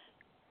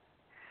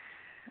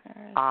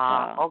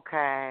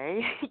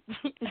 Okay.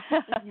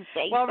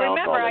 Well,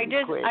 remember, I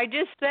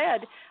just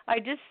said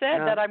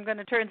that I'm going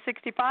to turn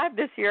 65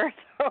 this year.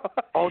 So.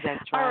 Oh,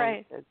 that's right. All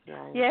right. That's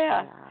right.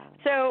 Yeah.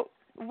 So,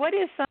 what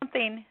is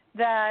something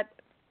that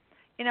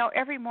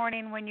every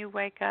morning when you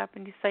wake up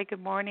and you say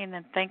good morning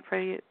and thank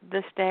for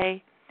this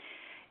day?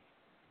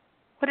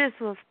 What is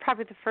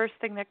probably the first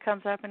thing that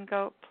comes up and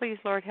go, please,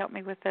 Lord, help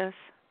me with this?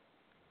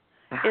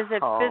 Is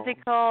it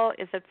physical?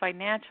 Is it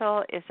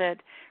financial? Is it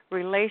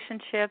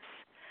relationships?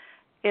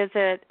 Is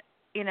it,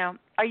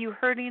 are you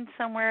hurting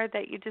somewhere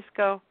that you just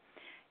go,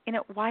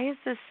 why is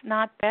this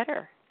not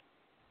better?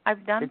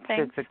 I've done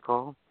things. It's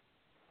physical.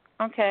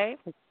 Okay.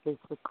 It's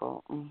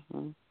physical.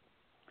 Mm-hmm.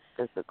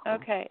 Physical.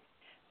 Okay.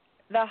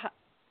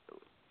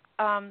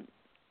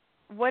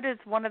 What is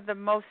one of the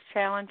most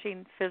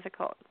challenging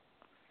physical?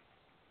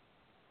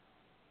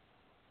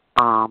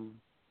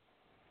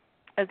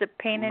 Is it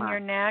pain in your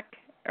neck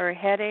or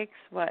headaches?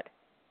 What?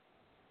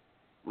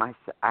 I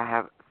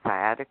have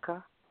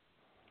sciatica.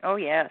 Oh,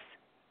 yes.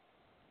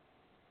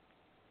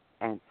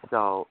 And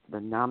so the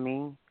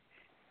numbing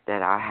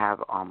that I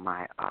have on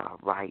my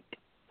right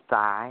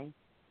thigh,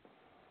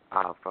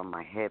 from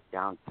my hip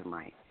down to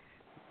my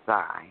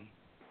thigh,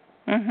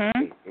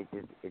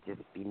 it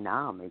just be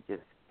numb.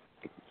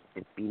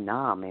 It be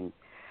numb, and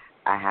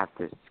I have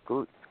to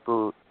scoot.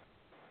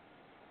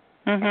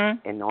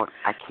 In order,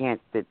 I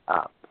can't sit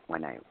up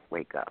when I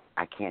wake up.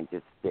 I can't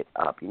just sit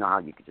up. You know how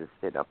you could just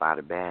sit up out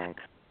of bed?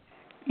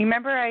 You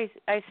remember I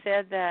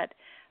said that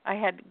I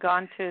had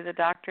gone to the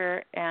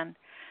doctor and,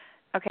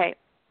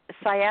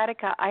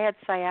 sciatica, I had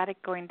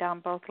sciatic going down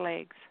both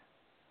legs.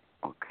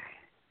 Okay.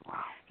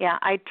 Wow. Yeah,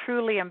 I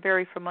truly am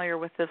very familiar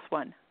with this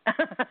one.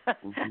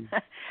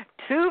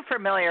 Too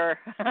familiar.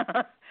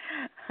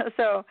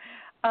 So,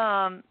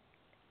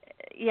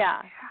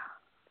 Yeah.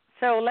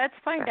 So let's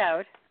find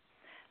out.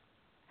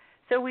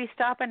 So we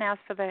stop and ask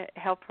for the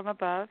help from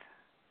above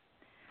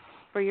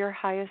for your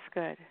highest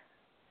good.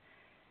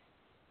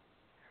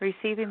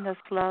 Receiving this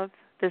love,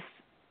 this,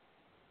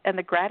 and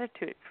the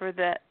gratitude for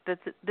that this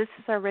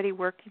is already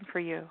working for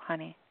you,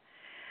 honey,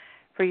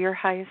 for your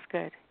highest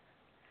good.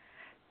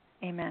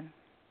 Amen.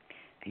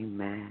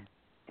 Amen.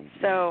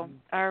 So,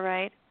 all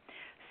right.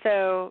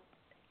 So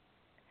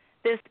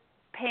this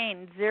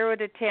pain, 0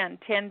 to 10,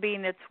 10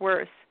 being its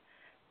worst,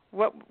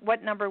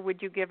 what number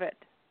would you give it?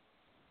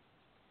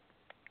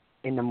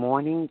 In the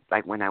morning,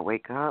 like when I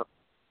wake up,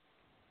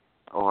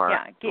 or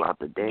throughout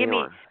the day?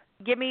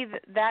 Give me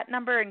that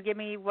number and give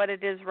me what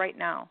it is right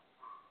now.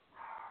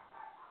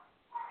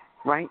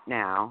 Right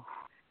now,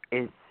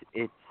 it's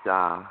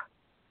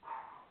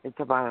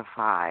about a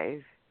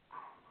 5.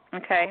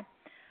 Okay.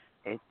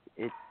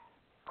 It's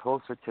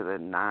closer to the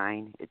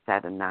 9. It's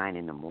at a 9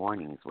 in the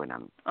mornings when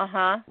I'm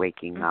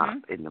waking up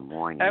in the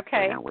morning.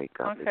 Okay. When I wake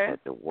up, it's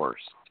at the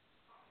worst.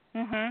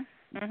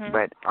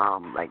 But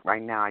like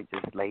right now, I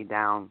just lay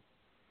down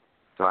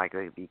so I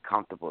could be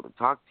comfortable to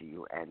talk to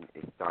you, and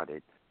it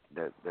started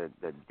the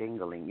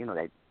dingling, you know,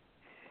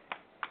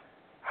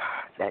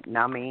 that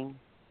numbing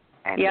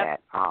and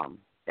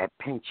that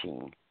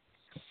pinching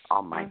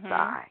on my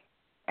thigh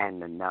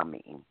and the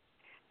numbing.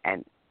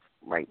 And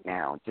right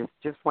now,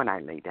 just when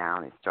I lay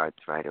down, it starts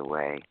right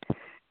away,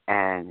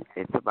 and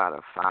it's about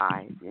a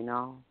 5, you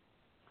know.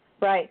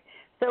 Right.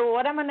 So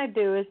what I'm going to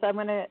do is I'm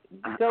going to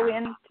go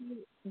into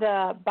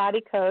the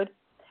body code,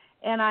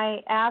 and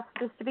I ask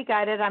this to be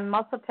guided. I'm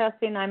muscle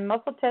testing.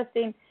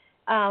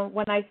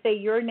 When I say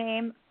your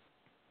name,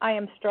 I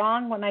am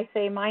strong. When I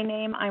say my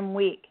name, I'm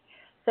weak.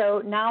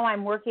 So now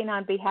I'm working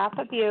on behalf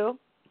of you,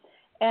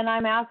 and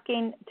I'm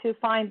asking to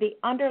find the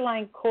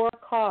underlying core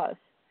cause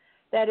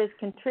that is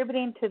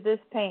contributing to this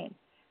pain.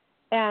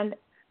 And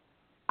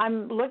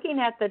I'm looking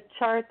at the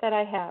chart that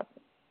I have,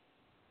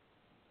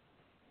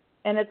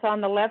 and it's on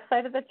the left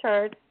side of the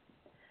chart,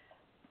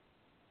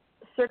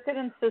 circuit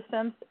and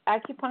systems,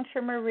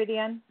 acupuncture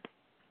meridian,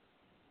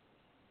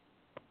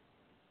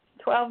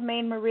 12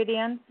 main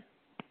meridians.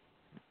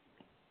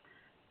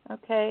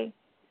 Okay.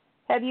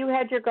 Have you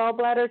had your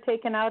gallbladder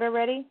taken out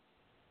already?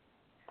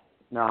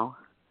 No.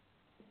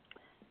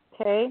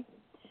 Okay.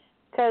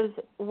 Because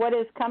what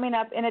is coming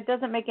up, and it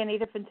doesn't make any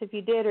difference if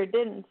you did or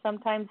didn't,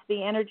 sometimes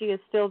the energy is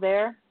still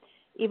there,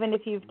 even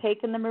if you've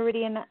taken the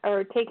meridian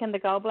or taken the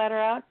gallbladder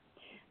out.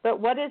 But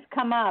what has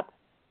come up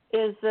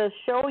is the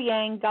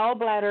Shou-Yang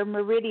gallbladder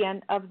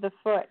meridian of the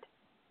foot.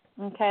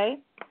 Okay?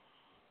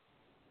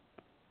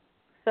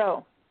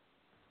 So,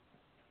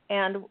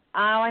 and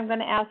now I'm going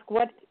to ask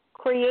what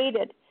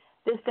created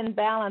this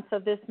imbalance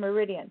of this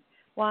meridian.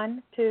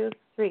 1, 2,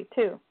 3,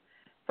 2.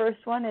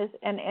 First one is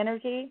an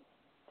energy,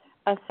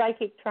 a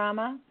psychic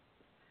trauma.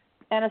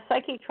 And a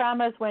psychic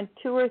trauma is when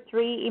 2 or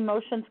 3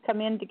 emotions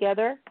come in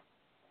together.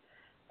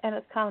 And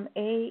it's column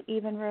A,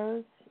 even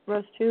rows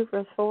 2,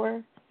 rows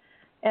 4.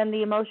 And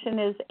the emotion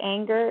is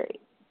anger.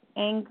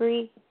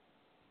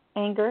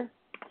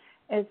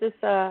 Is this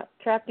a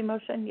trapped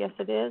emotion? Yes,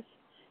 it is.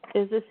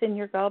 Is this in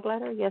your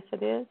gallbladder? Yes,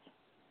 it is.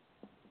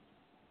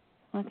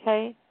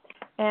 Okay.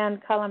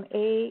 And column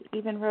A,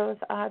 even rows,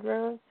 odd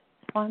rows,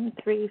 1,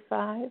 3,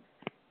 5.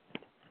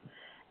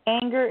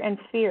 Anger and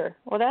fear.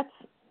 Well, that's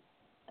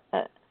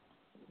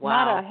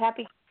not a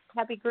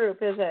happy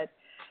group, is it?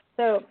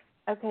 So,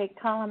 okay,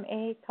 column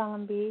A,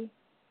 column B,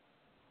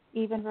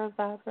 even rows,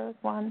 odd rows,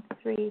 1,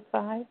 3,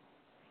 5.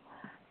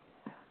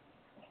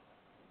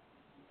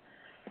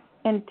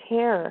 And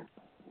terror.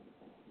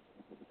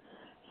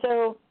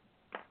 So,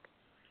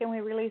 can we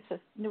release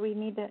this? Do we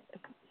need to?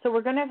 So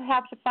we're going to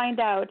have to find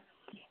out.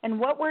 And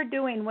what we're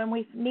doing when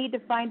we need to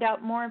find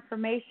out more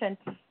information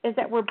is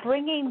that we're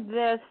bringing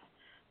this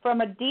from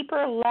a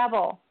deeper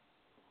level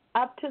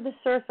up to the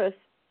surface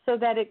so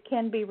that it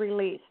can be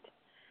released.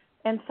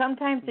 And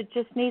sometimes it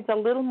just needs a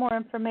little more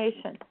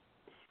information.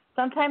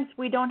 Sometimes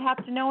we don't have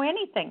to know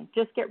anything,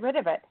 just get rid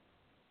of it.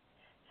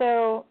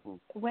 So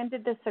when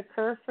did this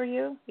occur for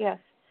you? Yes.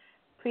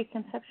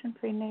 Preconception,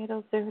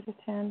 prenatal, 0 to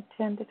 10,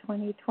 10 to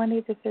 20,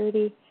 20 to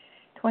 30,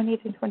 20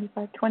 to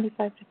 25,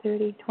 25 to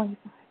 30,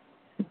 25.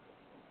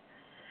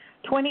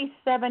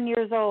 27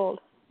 years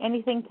old.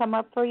 Anything come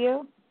up for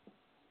you?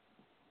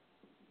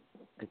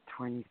 At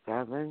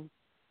 27?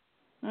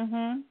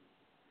 Mm-hmm.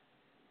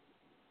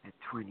 At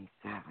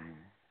 27.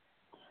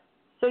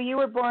 So you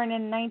were born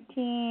in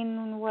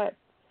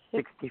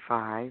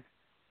 65.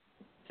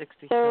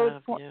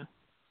 65, yeah.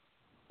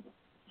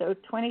 So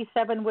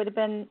 27 would have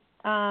been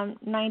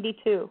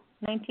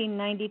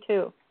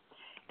 1992.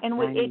 And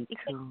it's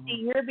the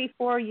year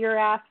before, year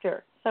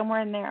after,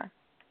 somewhere in there.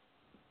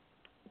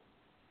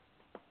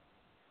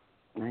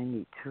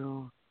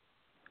 92.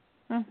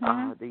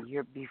 Mm-hmm. The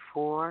year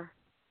before,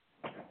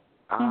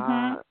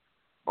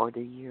 or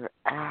the year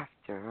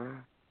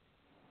after.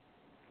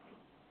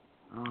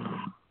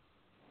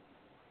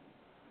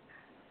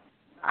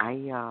 I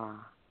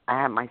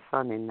had my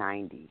son in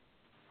 90,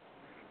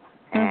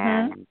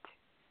 and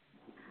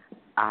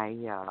I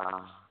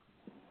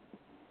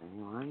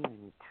 91,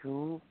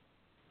 92,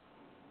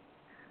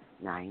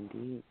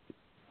 90,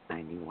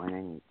 91,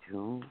 92.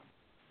 Oh,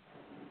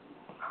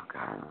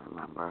 God, I don't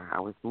remember. I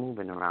was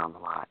moving around a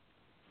lot.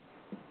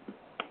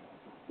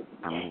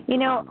 Around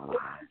a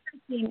lot.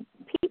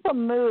 People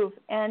move,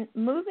 and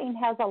moving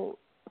has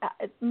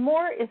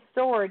more is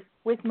stored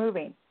with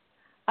moving.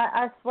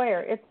 I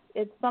swear,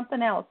 it's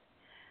something else.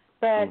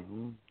 But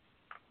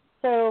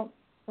so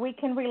we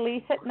can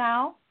release it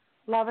now.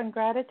 Love and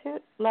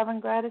gratitude, love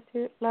and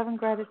gratitude, love and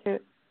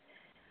gratitude.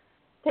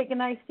 Take a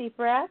nice deep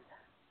breath.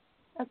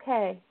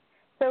 Okay.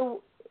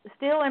 So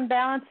still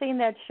imbalancing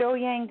that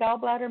Sho-Yang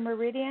gallbladder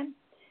meridian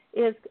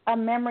is a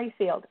memory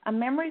field. A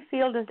memory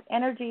field is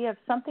energy of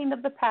something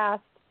of the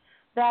past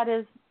that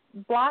is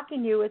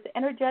blocking you. It's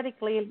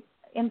energetically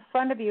in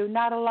front of you,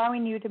 not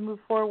allowing you to move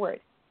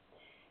forward.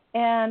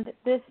 And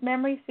this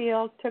memory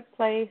field took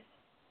place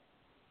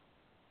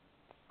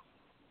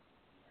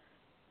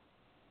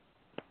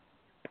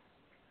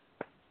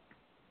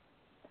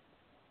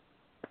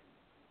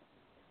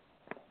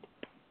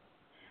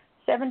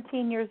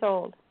years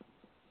old.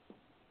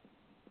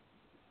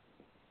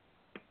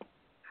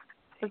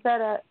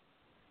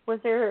 Was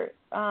there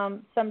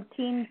some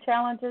teen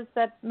challenges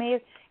that may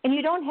have, and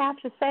you don't have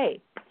to say,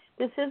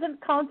 this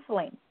isn't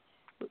counseling.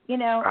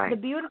 Right. The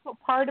beautiful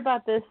part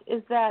about this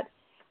is that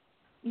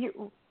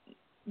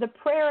the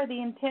prayer,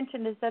 the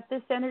intention is that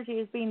this energy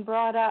is being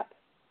brought up,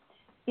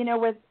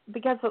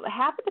 because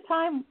half of the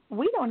time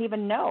we don't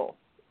even know.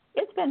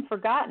 It's been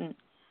forgotten.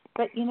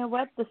 But you know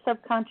what? The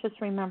subconscious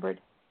remembered.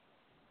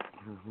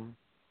 Mm-hmm.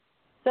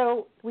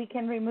 So we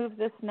can remove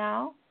this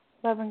now.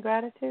 Love and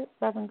gratitude,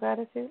 love and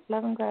gratitude,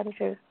 love and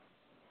gratitude.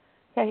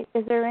 Okay,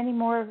 is there any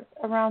more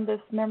around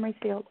this memory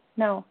field?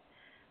 No.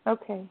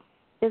 Okay.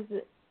 Is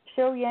the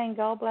Sho-Yang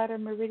gallbladder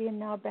meridian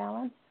now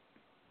balanced?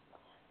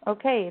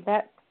 Okay,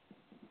 that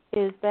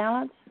is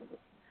balanced.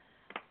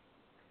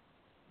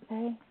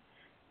 Okay.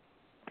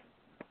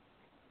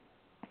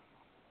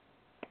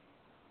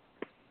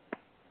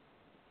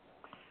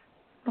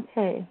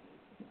 Okay.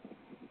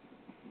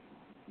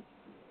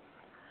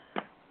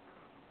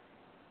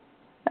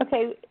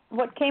 Okay,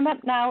 what came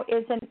up now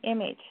is an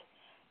image,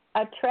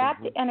 a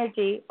trapped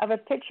energy of a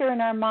picture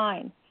in our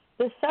mind.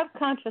 The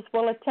subconscious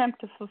will attempt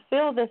to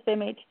fulfill this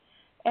image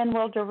and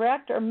will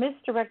direct or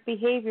misdirect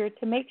behavior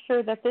to make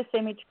sure that this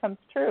image comes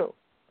true.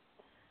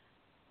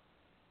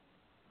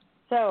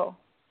 So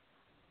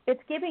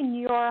it's giving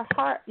your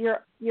heart,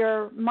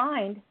 your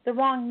mind, the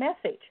wrong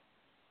message.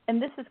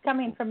 And this is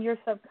coming from your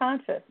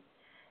subconscious.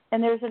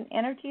 And there's an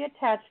energy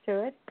attached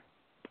to it.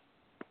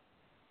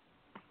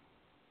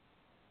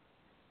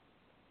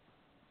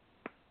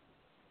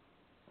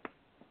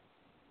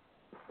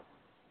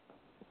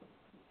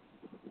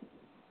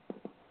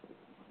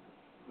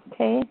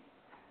 Okay.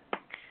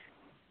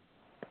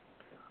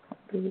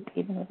 Breathe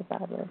even with a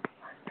bad word.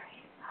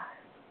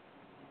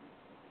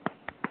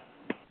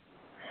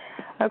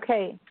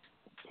 Okay.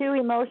 2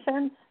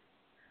 emotions,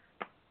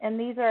 and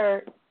these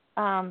are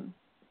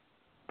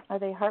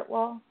they heart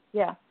wall?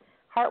 Yeah.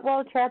 Heart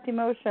wall trapped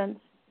emotions.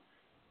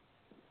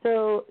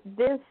 So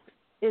this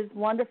is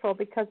wonderful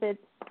because it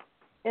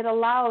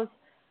allows,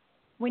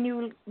 when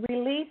you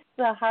release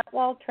the heart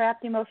wall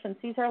trapped emotions,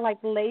 these are like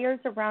layers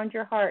around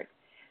your heart.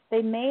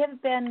 They may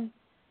have been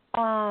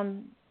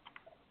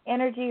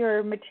energy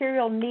or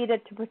material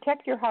needed to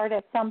protect your heart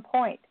at some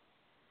point,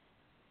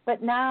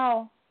 but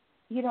now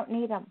you don't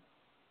need them.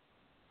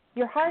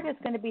 Your heart is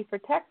going to be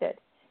protected.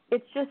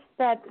 It's just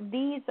that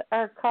these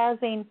are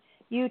causing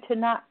you to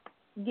not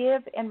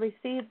give and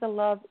receive the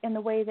love in the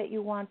way that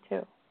you want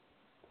to.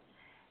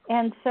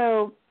 And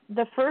so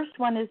the first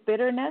one is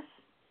bitterness,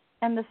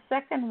 and the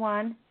second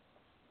one,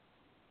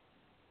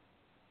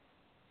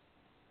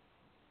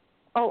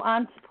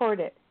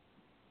 unsupported.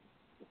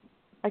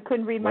 I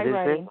couldn't read my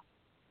writing.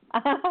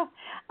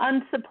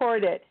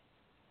 Unsupported.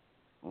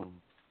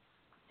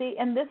 See,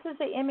 and this is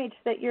the image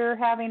that you're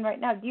having right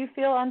now. Do you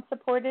feel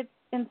unsupported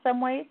in some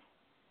ways?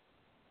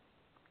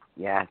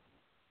 Yes.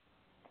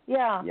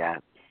 Yeah. Yes.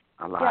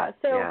 A lot. Yeah.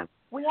 So yes.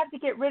 we have to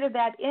get rid of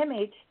that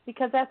image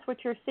because that's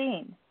what you're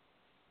seeing.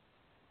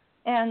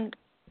 And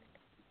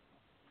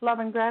love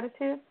and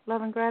gratitude,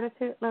 love and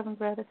gratitude, love and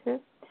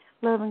gratitude,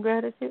 love and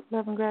gratitude,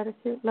 love and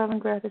gratitude, love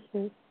and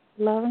gratitude,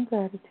 love and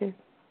gratitude.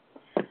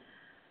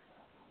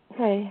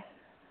 Okay.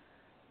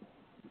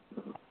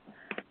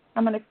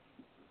 I'm going to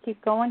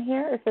keep going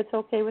here if it's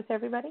okay with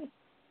everybody.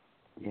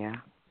 Yeah.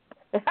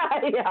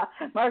 Yeah.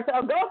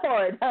 Marcel, go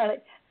for it, honey.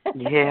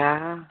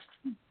 Yeah.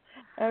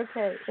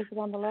 Okay. Is it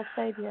on the left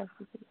side? Yes.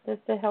 Is this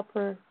to help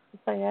her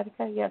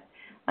sciatica? Yes.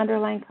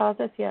 Underlying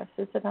causes? Yes.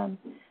 Is it on?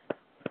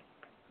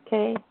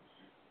 Okay.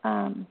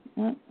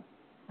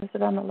 Is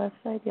it on the left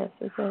side? Yes.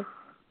 Is it?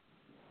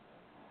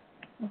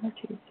 Oh,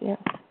 geez. Yes.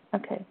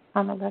 Okay.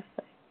 On the left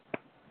side.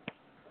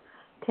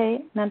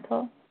 Okay.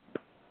 Mental.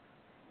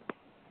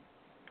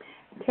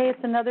 Okay.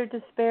 It's another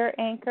despair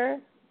anchor.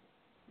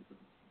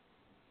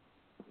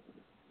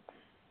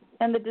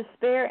 And the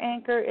despair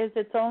anchor is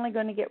it's only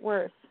going to get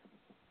worse.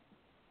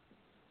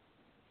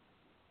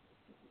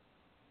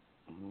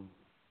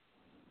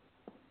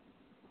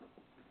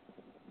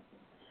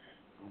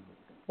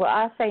 Well,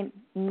 I say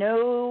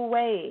no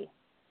way.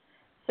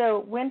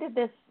 So when did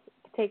this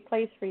take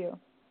place for you?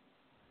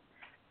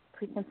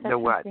 Preconception. The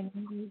what?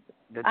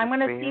 I'm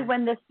going to see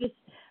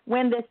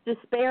when this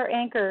despair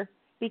anchor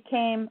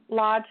became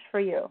lodged for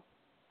you.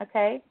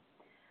 Okay?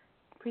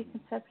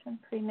 Preconception,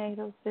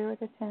 prenatal, 0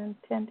 to 10,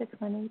 10 to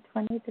 20,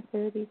 20 to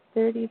 30,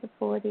 30 to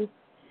 40,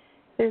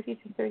 30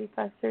 to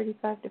 35,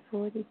 35 to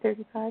 40,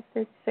 35,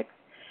 36.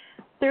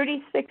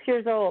 36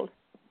 years old.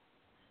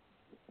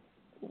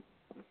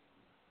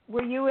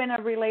 Were you in a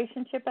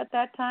relationship at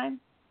that time?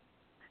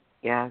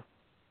 Yes.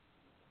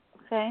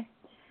 Okay.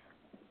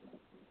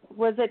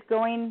 Was it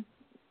going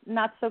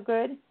not so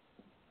good?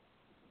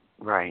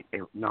 Right.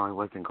 No, it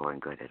wasn't going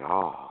good at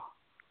all.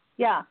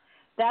 Yeah.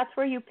 That's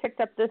where you picked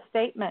up this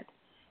statement.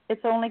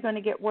 It's only going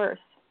to get worse.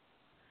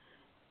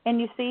 And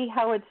you see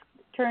how it's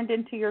turned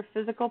into your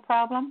physical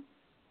problem?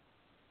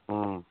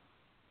 So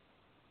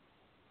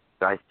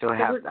I still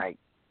have,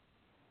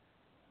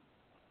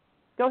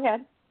 Go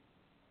ahead.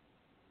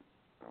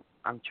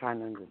 I'm trying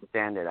to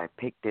understand it. I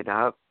picked it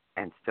up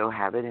and still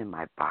have it in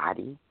my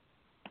body?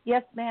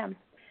 Yes, ma'am.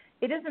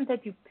 It isn't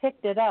that you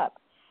picked it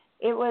up.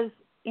 It was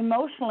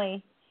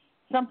emotionally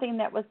something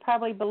that was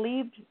probably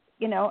believed,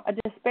 a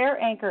despair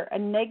anchor, a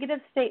negative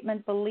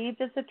statement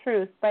believed as the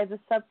truth by the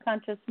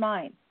subconscious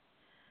mind.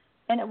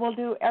 And it will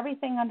do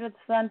everything under the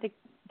sun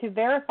to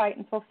verify it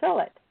and fulfill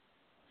it.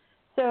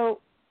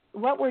 So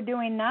what we're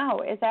doing now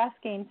is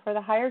asking for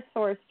the higher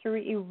source to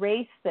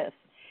erase this.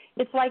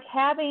 It's like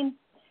having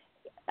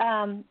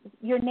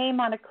your name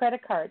on a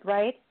credit card,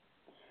 right?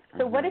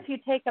 So what if you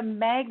take a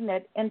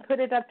magnet and put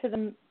it up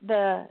to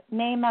the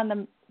name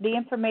on the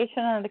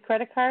information on the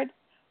credit card?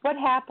 What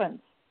happens?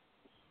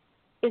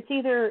 It's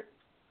either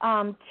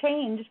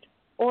changed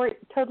or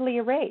totally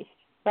erased,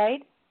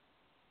 right?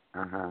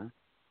 Uh-huh.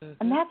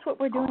 And that's what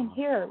we're doing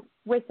here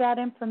with that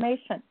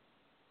information.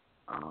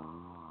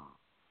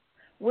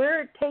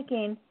 We're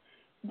taking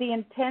the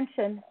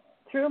intention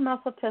through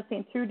muscle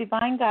testing, through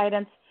divine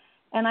guidance,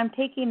 and I'm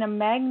taking a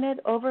magnet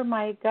over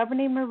my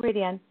governing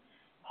meridian,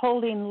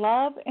 holding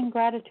love and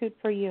gratitude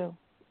for you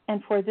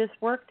and for this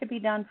work to be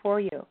done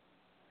for you.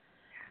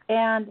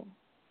 And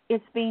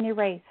it's being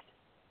erased.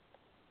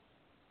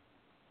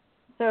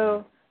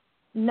 So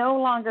no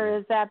longer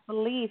is that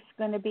belief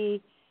going to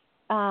be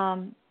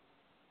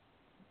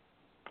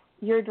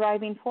your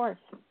driving force.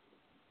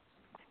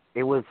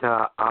 It was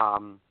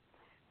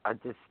a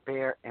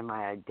despair in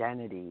my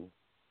identity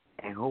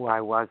and who I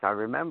was. I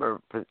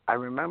remember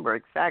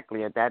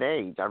exactly at that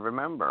age. I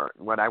remember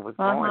what I was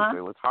going through.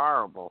 It was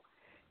horrible.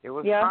 It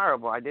was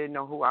horrible. I didn't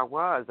know who I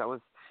was. It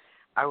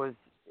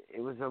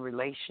was a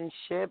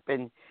relationship,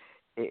 and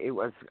I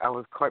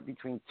was caught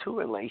between two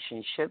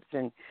relationships,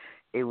 and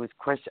I was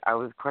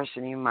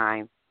questioning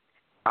my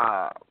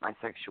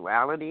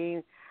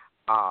sexuality,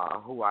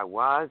 who I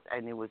was,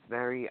 and it was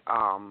very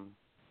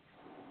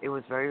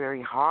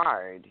very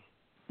hard.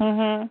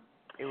 Mhm.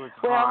 It was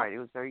hard. It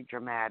was very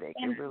dramatic.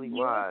 It really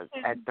was.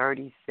 At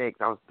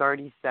 36, I was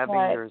 37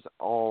 years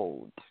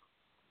old.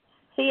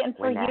 See, and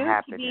for you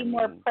to be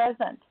more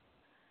present,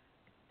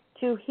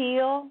 to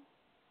heal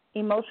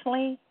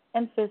emotionally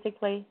and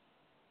physically,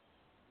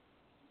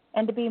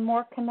 and to be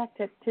more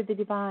connected to the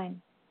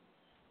divine,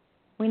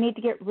 we need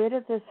to get rid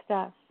of this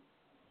stuff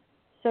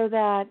so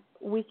that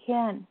we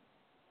can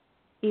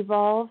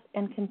evolve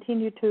and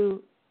continue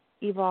to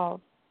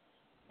evolve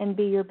and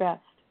be your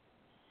best.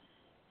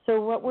 So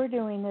what we're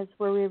doing is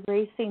we're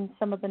erasing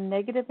some of the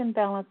negative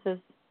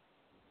imbalances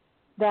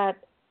that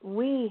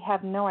we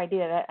have no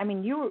idea. I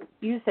mean,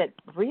 you said,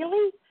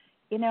 really?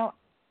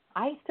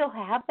 I still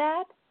have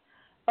that?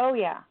 Oh,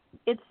 yeah.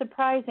 It's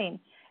surprising.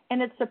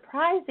 And it's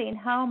surprising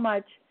how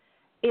much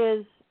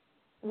is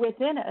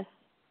within us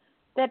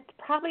that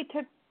probably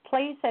took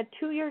place at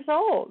 2 years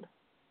old.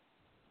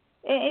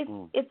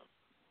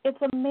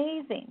 It's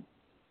amazing.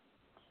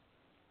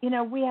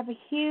 We have a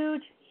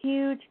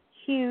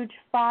huge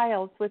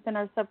files within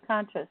our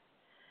subconscious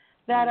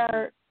that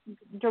are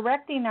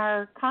directing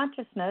our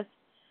consciousness,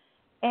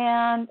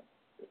 and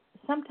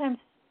sometimes,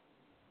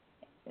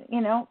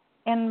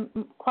 and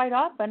quite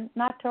often,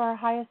 not to our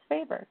highest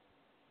favor.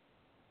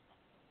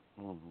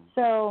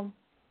 So,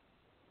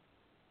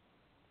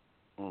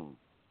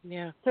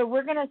 so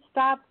we're going to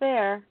stop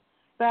there,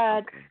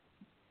 but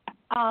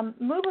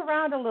move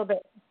around a little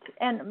bit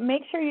and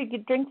make sure you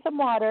drink some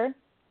water,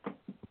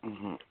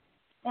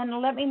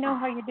 and let me know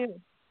how you do.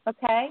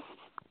 Okay?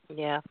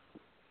 Yeah.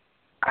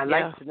 I'd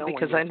like to know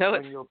because when I know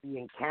when you'll be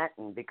in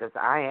Canton, because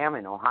I am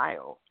in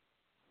Ohio.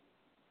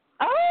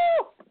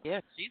 Oh!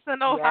 Yeah, she's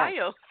in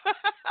Ohio.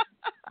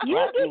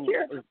 You get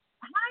your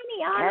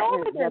honey on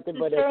over there, nothing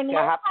but a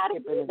hop,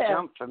 skip, and a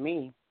jump for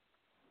me.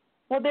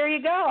 Well, there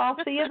you go. I'll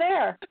see you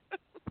there.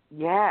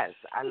 Yes,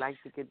 I'd like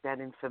to get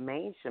that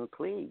information,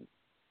 please.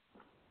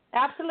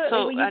 Absolutely.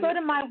 So, when you go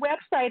to my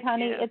website,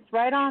 honey, it's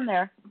right on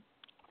there.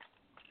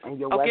 And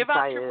your website give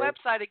out your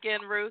website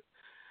again, Ruth,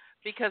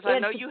 because I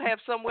know you have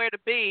somewhere to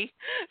be.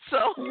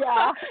 So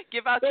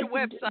give out your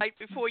website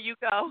before you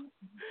go.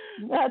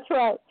 That's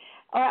right.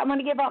 I'm going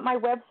to give out my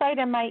website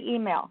and my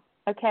email.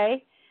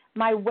 Okay?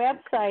 My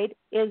website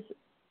is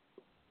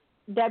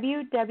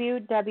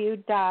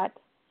www.Ruth,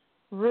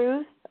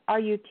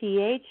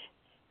 R-U-T-H,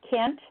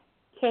 Kent,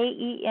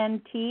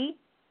 K-E-N-T,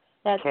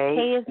 that's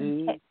K is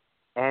in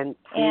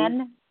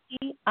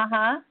N-T,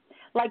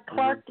 like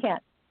Clark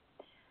Kent.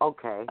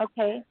 Okay.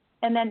 Okay,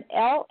 and then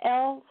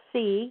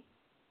LLC.com.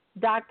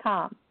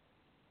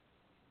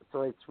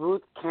 So it's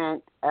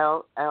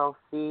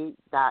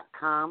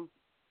RuthKentLLC.com?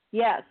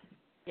 Yes.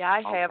 Yeah,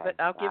 I have Okay, it.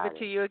 I'll give got it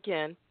to you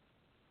again.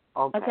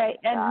 Okay,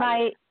 and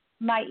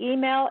my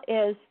email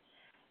is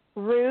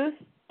Ruth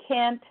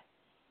Kent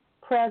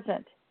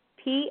Present,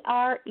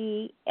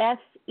 PRESENT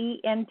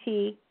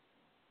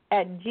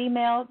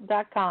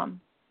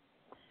 @gmail.com.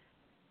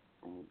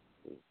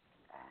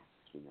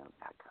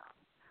 gmail.com.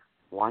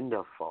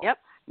 Wonderful. Yep.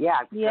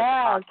 Yeah,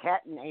 yeah.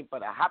 Catton ain't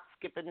but a hop,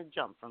 skip, and a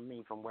jump from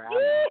me from where I'm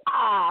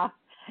at.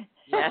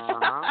 Yes.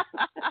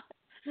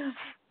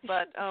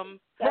 But well,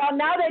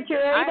 now that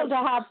you're able to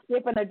hop,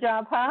 skip, and a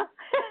jump, huh?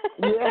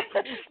 Yeah,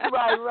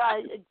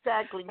 right,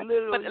 exactly.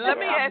 Literally. But let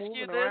me ask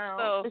you this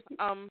though.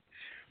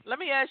 Let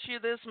me ask you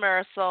this,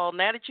 Marisol.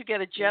 Now that you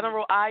get a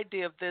general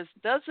idea of this,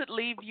 does it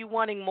leave you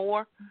wanting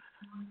more,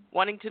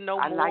 wanting to know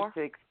more? I like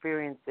to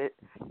experience it.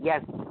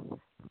 Yes,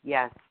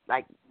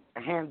 like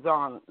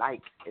hands-on,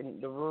 like in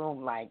the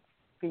room, like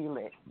feel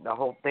it, the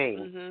whole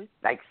thing,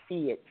 like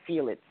see it,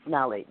 feel it,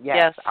 smell it.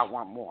 Yes. I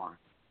want more.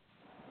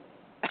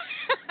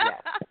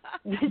 Yes.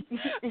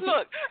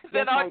 Look,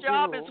 then our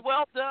job is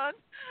well done.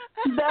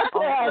 That's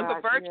a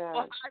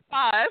virtual high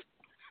five.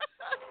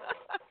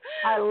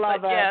 I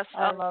love it. Yes,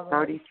 I love it.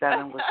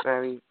 37 was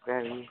very,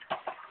 very.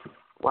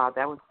 Wow,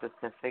 that was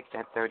specific.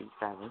 That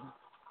 37.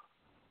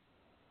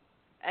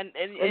 And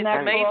it's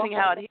amazing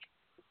how it,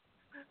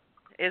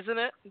 isn't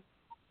it?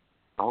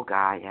 Oh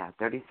God, yeah,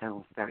 37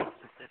 was very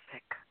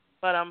specific.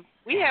 But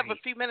we have a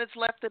few minutes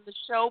left in the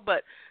show.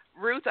 But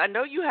Ruth, I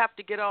know you have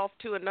to get off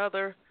to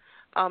another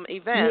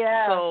event.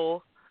 Yeah.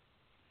 So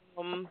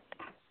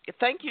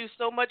thank you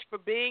so much for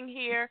being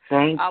here.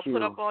 I'll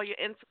put up all your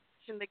information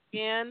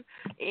again,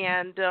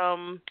 and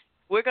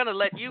we're going to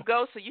let you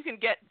go so you can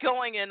get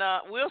going, and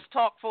we'll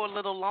talk for a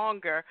little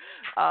longer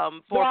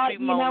for a few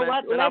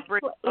moments. You know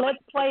what? Let's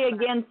play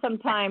again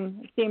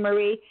sometime, C.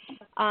 Marie.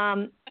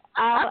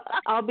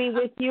 I'll be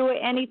with you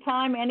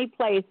anytime, any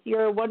place.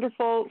 You're a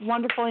wonderful,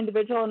 wonderful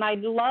individual, and I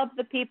love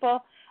the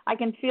people. I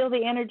can feel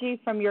the energy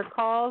from your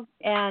calls,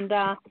 and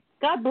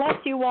God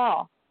bless you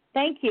all.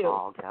 Thank you.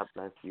 Oh, God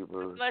bless you,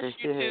 Ruth. God bless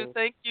you, too.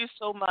 Thank you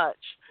so much.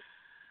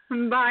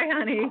 Bye,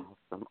 honey.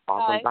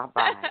 Awesome.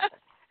 Bye-bye.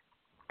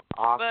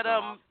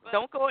 Awesome. But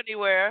don't go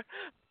anywhere.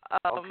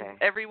 Okay.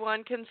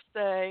 Everyone can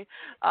stay.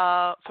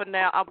 For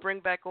now, I'll bring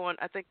back on.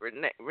 I think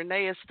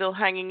Renee is still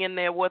hanging in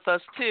there with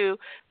us too.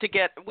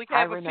 We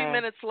have a few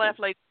minutes left,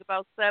 like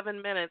about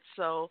 7 minutes.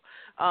 So,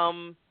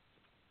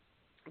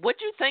 what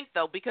do you think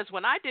though? Because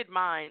when I did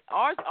mine,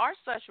 our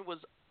session was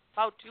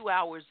about 2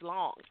 hours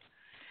long,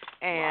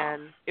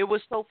 and it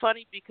was so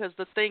funny because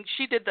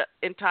she did the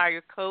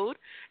entire code,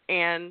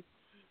 and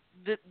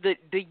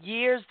the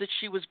years that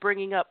she was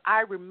bringing up,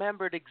 I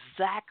remembered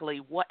exactly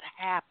what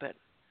happened.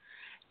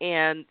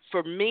 And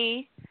for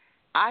me,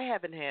 I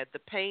haven't had the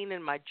pain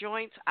in my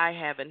joints. I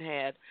haven't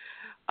had,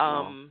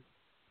 I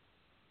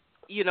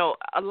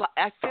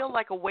feel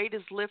like a weight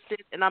is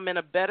lifted, and I'm in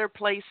a better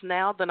place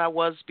now than I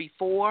was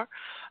before.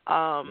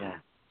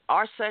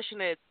 Our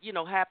session had,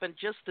 happened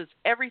just as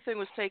everything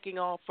was taking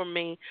off for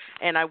me,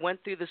 and I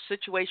went through the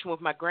situation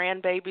with my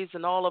grandbabies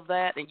and all of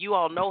that, and you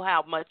all know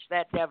how much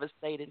that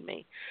devastated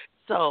me.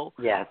 So,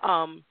 yes,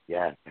 I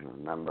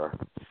remember.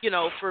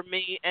 For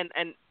me, and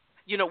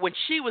when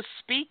she was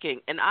speaking,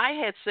 and I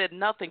had said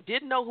nothing,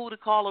 didn't know who the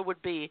caller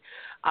would be,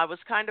 I was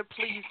kind of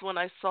pleased when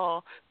I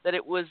saw that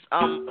it was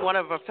one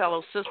of our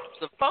fellow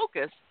sisters of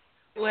Focus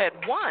who had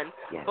won.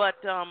 Yes. But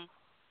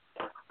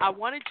I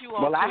wanted you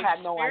all to experience this. Well, I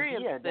had no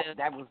idea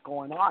that was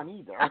going on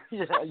either. I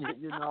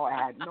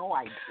had no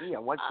idea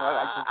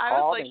whatsoever. I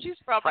was like, she's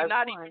probably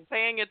not even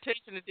paying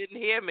attention and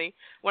didn't hear me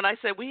when I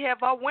said, we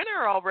have our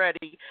winner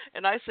already.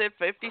 And I said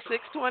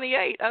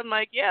 56-28. I'm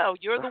like, yeah,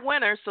 you're the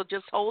winner, so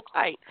just hold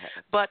tight.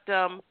 But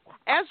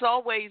as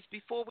always,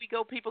 before we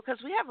go, people,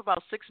 because we have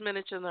about 6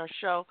 minutes in our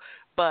show,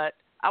 but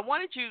I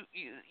wanted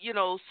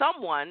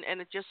someone,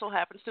 and it just so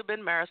happens to have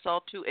been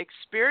Marisol, to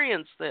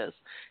experience this,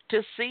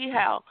 to see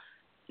how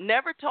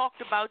never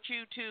talked about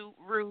you to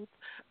Ruth,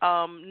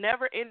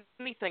 never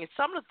anything.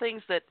 Some of the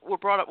things that were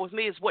brought up with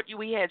me is what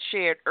we had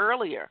shared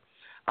earlier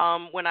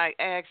when I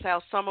asked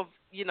how some of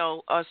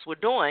us were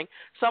doing,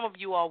 some of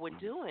you all were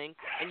doing,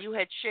 and you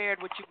had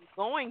shared what you were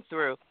going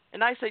through.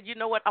 And I said, you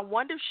know what, I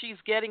wonder if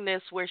she's getting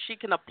this where she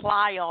can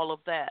apply all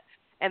of that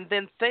and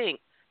then think,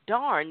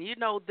 darn,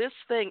 this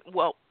thing,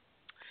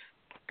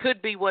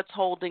 could be what's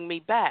holding me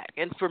back.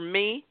 And for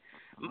me,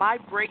 my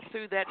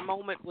breakthrough that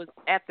moment was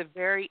at the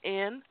very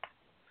end,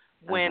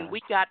 when we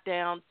got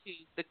down to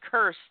the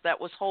curse that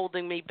was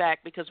holding me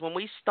back, because when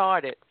we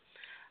started,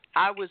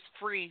 I was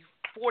free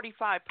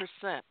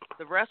 45%.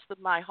 The rest of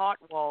my heart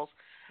walls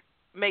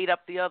made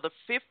up the other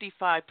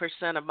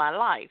 55% of my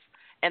life.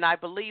 And I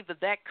believe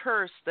that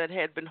curse that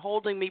had been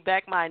holding me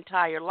back my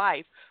entire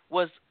life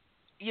was,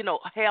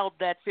 held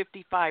that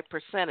 55%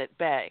 at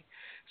bay.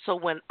 So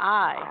when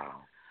I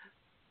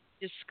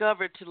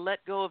discovered to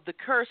let go of the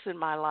curse in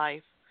my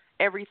life,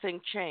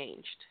 everything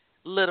changed.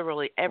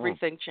 Literally,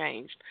 everything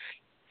changed.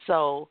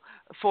 So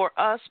for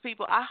us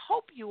people, I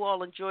hope you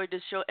all enjoyed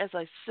this show. As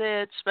I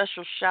said,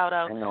 special shout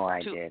out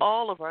to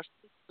all of our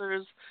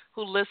sisters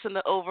who listen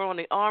to over on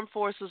the Armed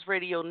Forces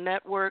Radio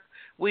Network.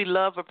 We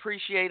love,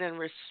 appreciate, and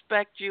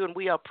respect you, and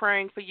we are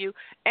praying for you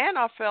and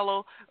our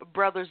fellow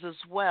brothers as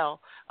well.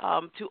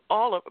 To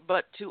all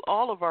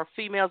of our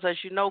females, as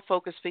you know,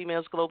 Focus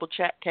Females Global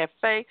Chat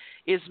Cafe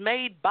is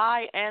made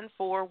by and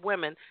for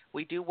women.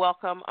 We do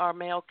welcome our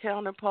male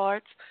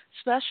counterparts.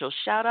 Special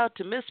shout out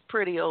to Miss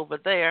Pretty over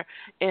there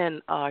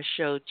in our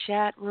show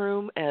chat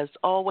room, as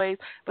always.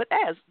 But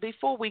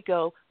before we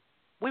go,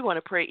 we want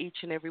to pray each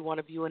and every one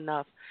of you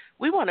enough.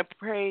 We want to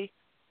pray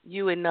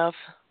you enough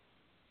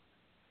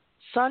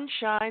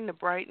sunshine to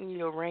brighten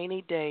your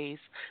rainy days.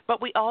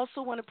 But we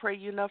also want to pray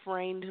you enough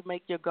rain to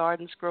make your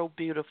gardens grow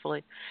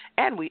beautifully.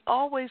 And we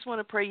always want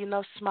to pray you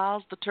enough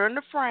smiles to turn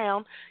the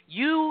frown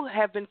you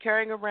have been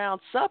carrying around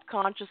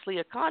subconsciously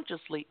or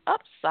consciously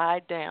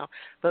upside down.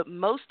 But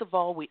most of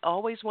all, we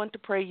always want to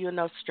pray you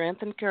enough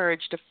strength and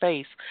courage to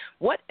face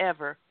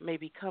whatever may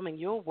be coming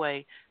your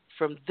way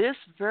from this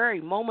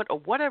very moment or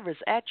whatever is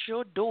at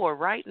your door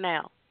right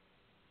now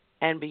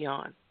and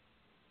beyond.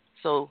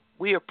 So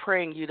we are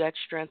praying you that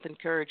strength and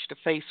courage to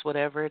face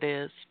whatever it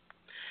is.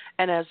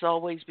 And as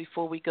always,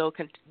 before we go,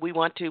 we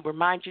want to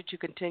remind you to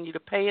continue to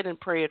pay it and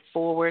pray it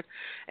forward.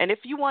 And if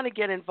you want to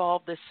get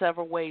involved, there's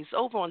several ways.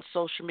 Over on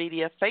social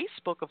media,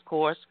 Facebook, of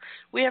course,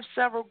 we have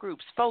several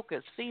groups.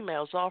 Focus,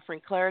 Females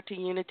Offering Clarity,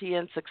 Unity,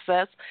 and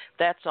Success.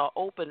 That's our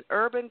open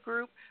urban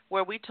group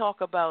where we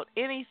talk about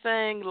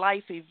anything,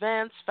 life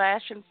events,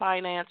 fashion,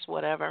 finance,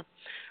 whatever.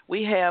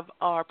 We have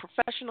our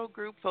professional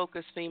group,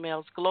 Focus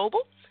Females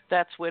Global.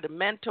 That's where the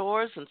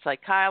mentors and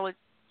psychologists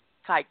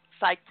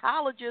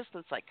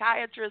and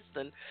psychiatrists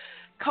and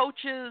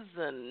coaches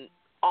and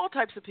all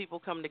types of people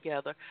come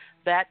together.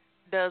 That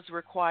does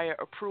require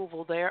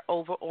approval there.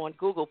 Over on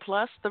Google+,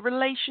 the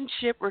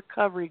Relationship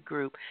Recovery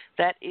Group.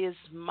 That is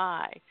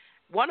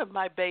one of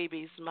my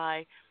babies,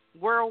 my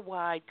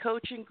worldwide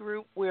coaching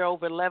group. We're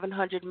over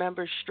 1,100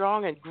 members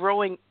strong and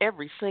growing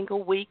every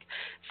single week.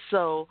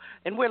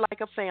 And we're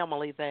like a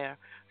family there.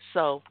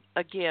 So,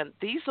 again,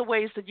 these are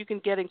ways that you can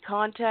get in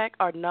contact.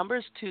 Our number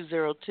is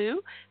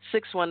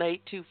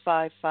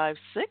 202-618-2556.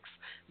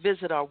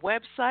 Visit our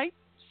website,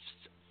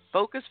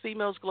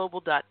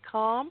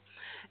 focusfemalesglobal.com,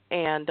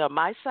 and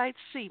my site,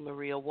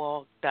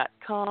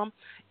 cmariawall.com.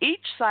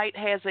 Each site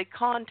has a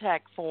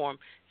contact form.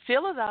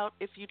 Fill it out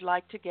if you'd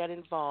like to get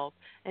involved.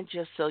 And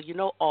just so you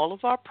know, all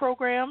of our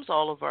programs,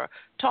 all of our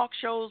talk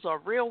shows, our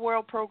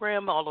real-world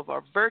program, all of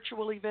our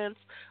virtual events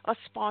are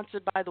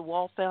sponsored by the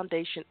Wall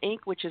Foundation, Inc.,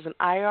 which is an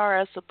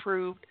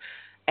IRS-approved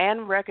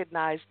and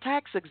recognized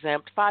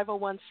tax-exempt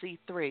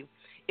 501c3.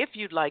 If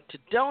you'd like to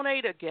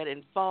donate or get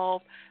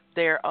involved,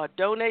 there are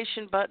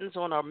donation buttons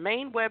on our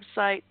main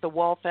website,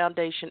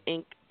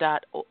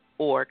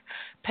 thewallfoundationinc.org.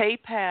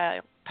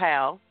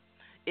 PayPal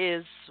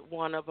is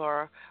one of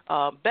our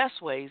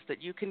best ways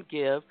that you can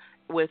give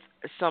with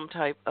some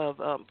type of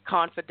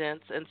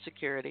confidence and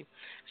security.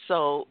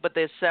 But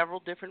there's several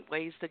different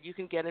ways that you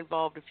can get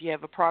involved if you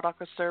have a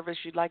product or service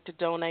you'd like to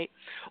donate,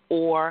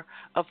 or,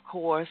 of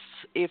course,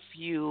 if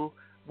you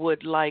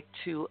would like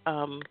to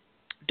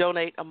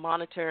make a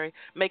monetary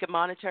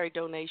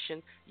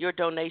donation. Your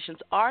donations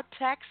are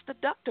tax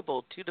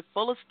deductible to the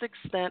fullest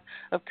extent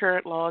of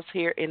current laws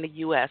here in the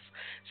U.S.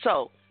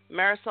 So,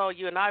 Marisol,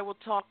 you and I will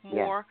talk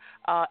more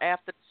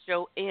after the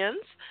show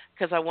ends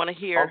because I want to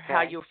hear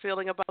how you're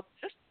feeling about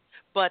this.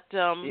 But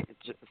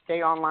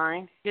stay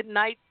online. Good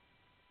night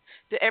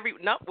to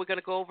No, we're going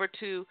to go over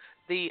to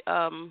the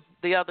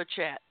other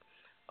chat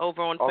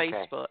over on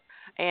Facebook.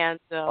 And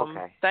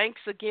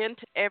thanks again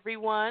to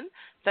everyone.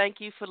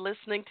 Thank you for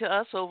listening to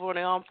us over on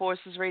the Armed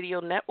Forces Radio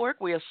Network.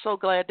 We are so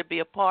glad to be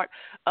a part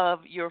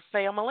of your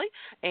family.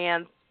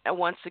 And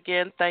once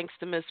again, thanks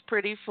to Miss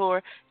Pretty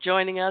for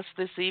joining us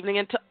this evening,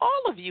 and to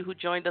all of you who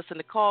joined us in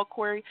the call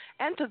query,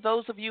 and to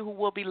those of you who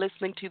will be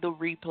listening to the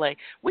replay.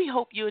 We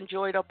hope you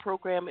enjoyed our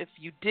program. If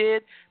you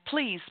did,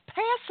 please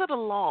pass it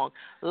along.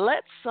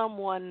 Let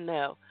someone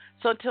know.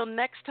 So until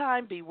next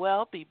time, be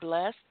well, be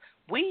blessed.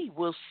 We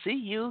will see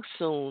you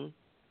soon.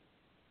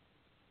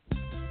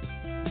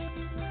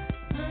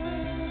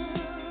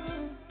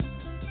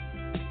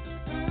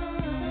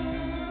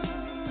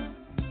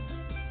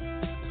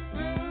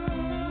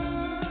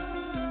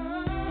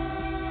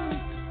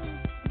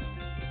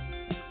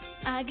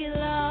 I get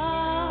lost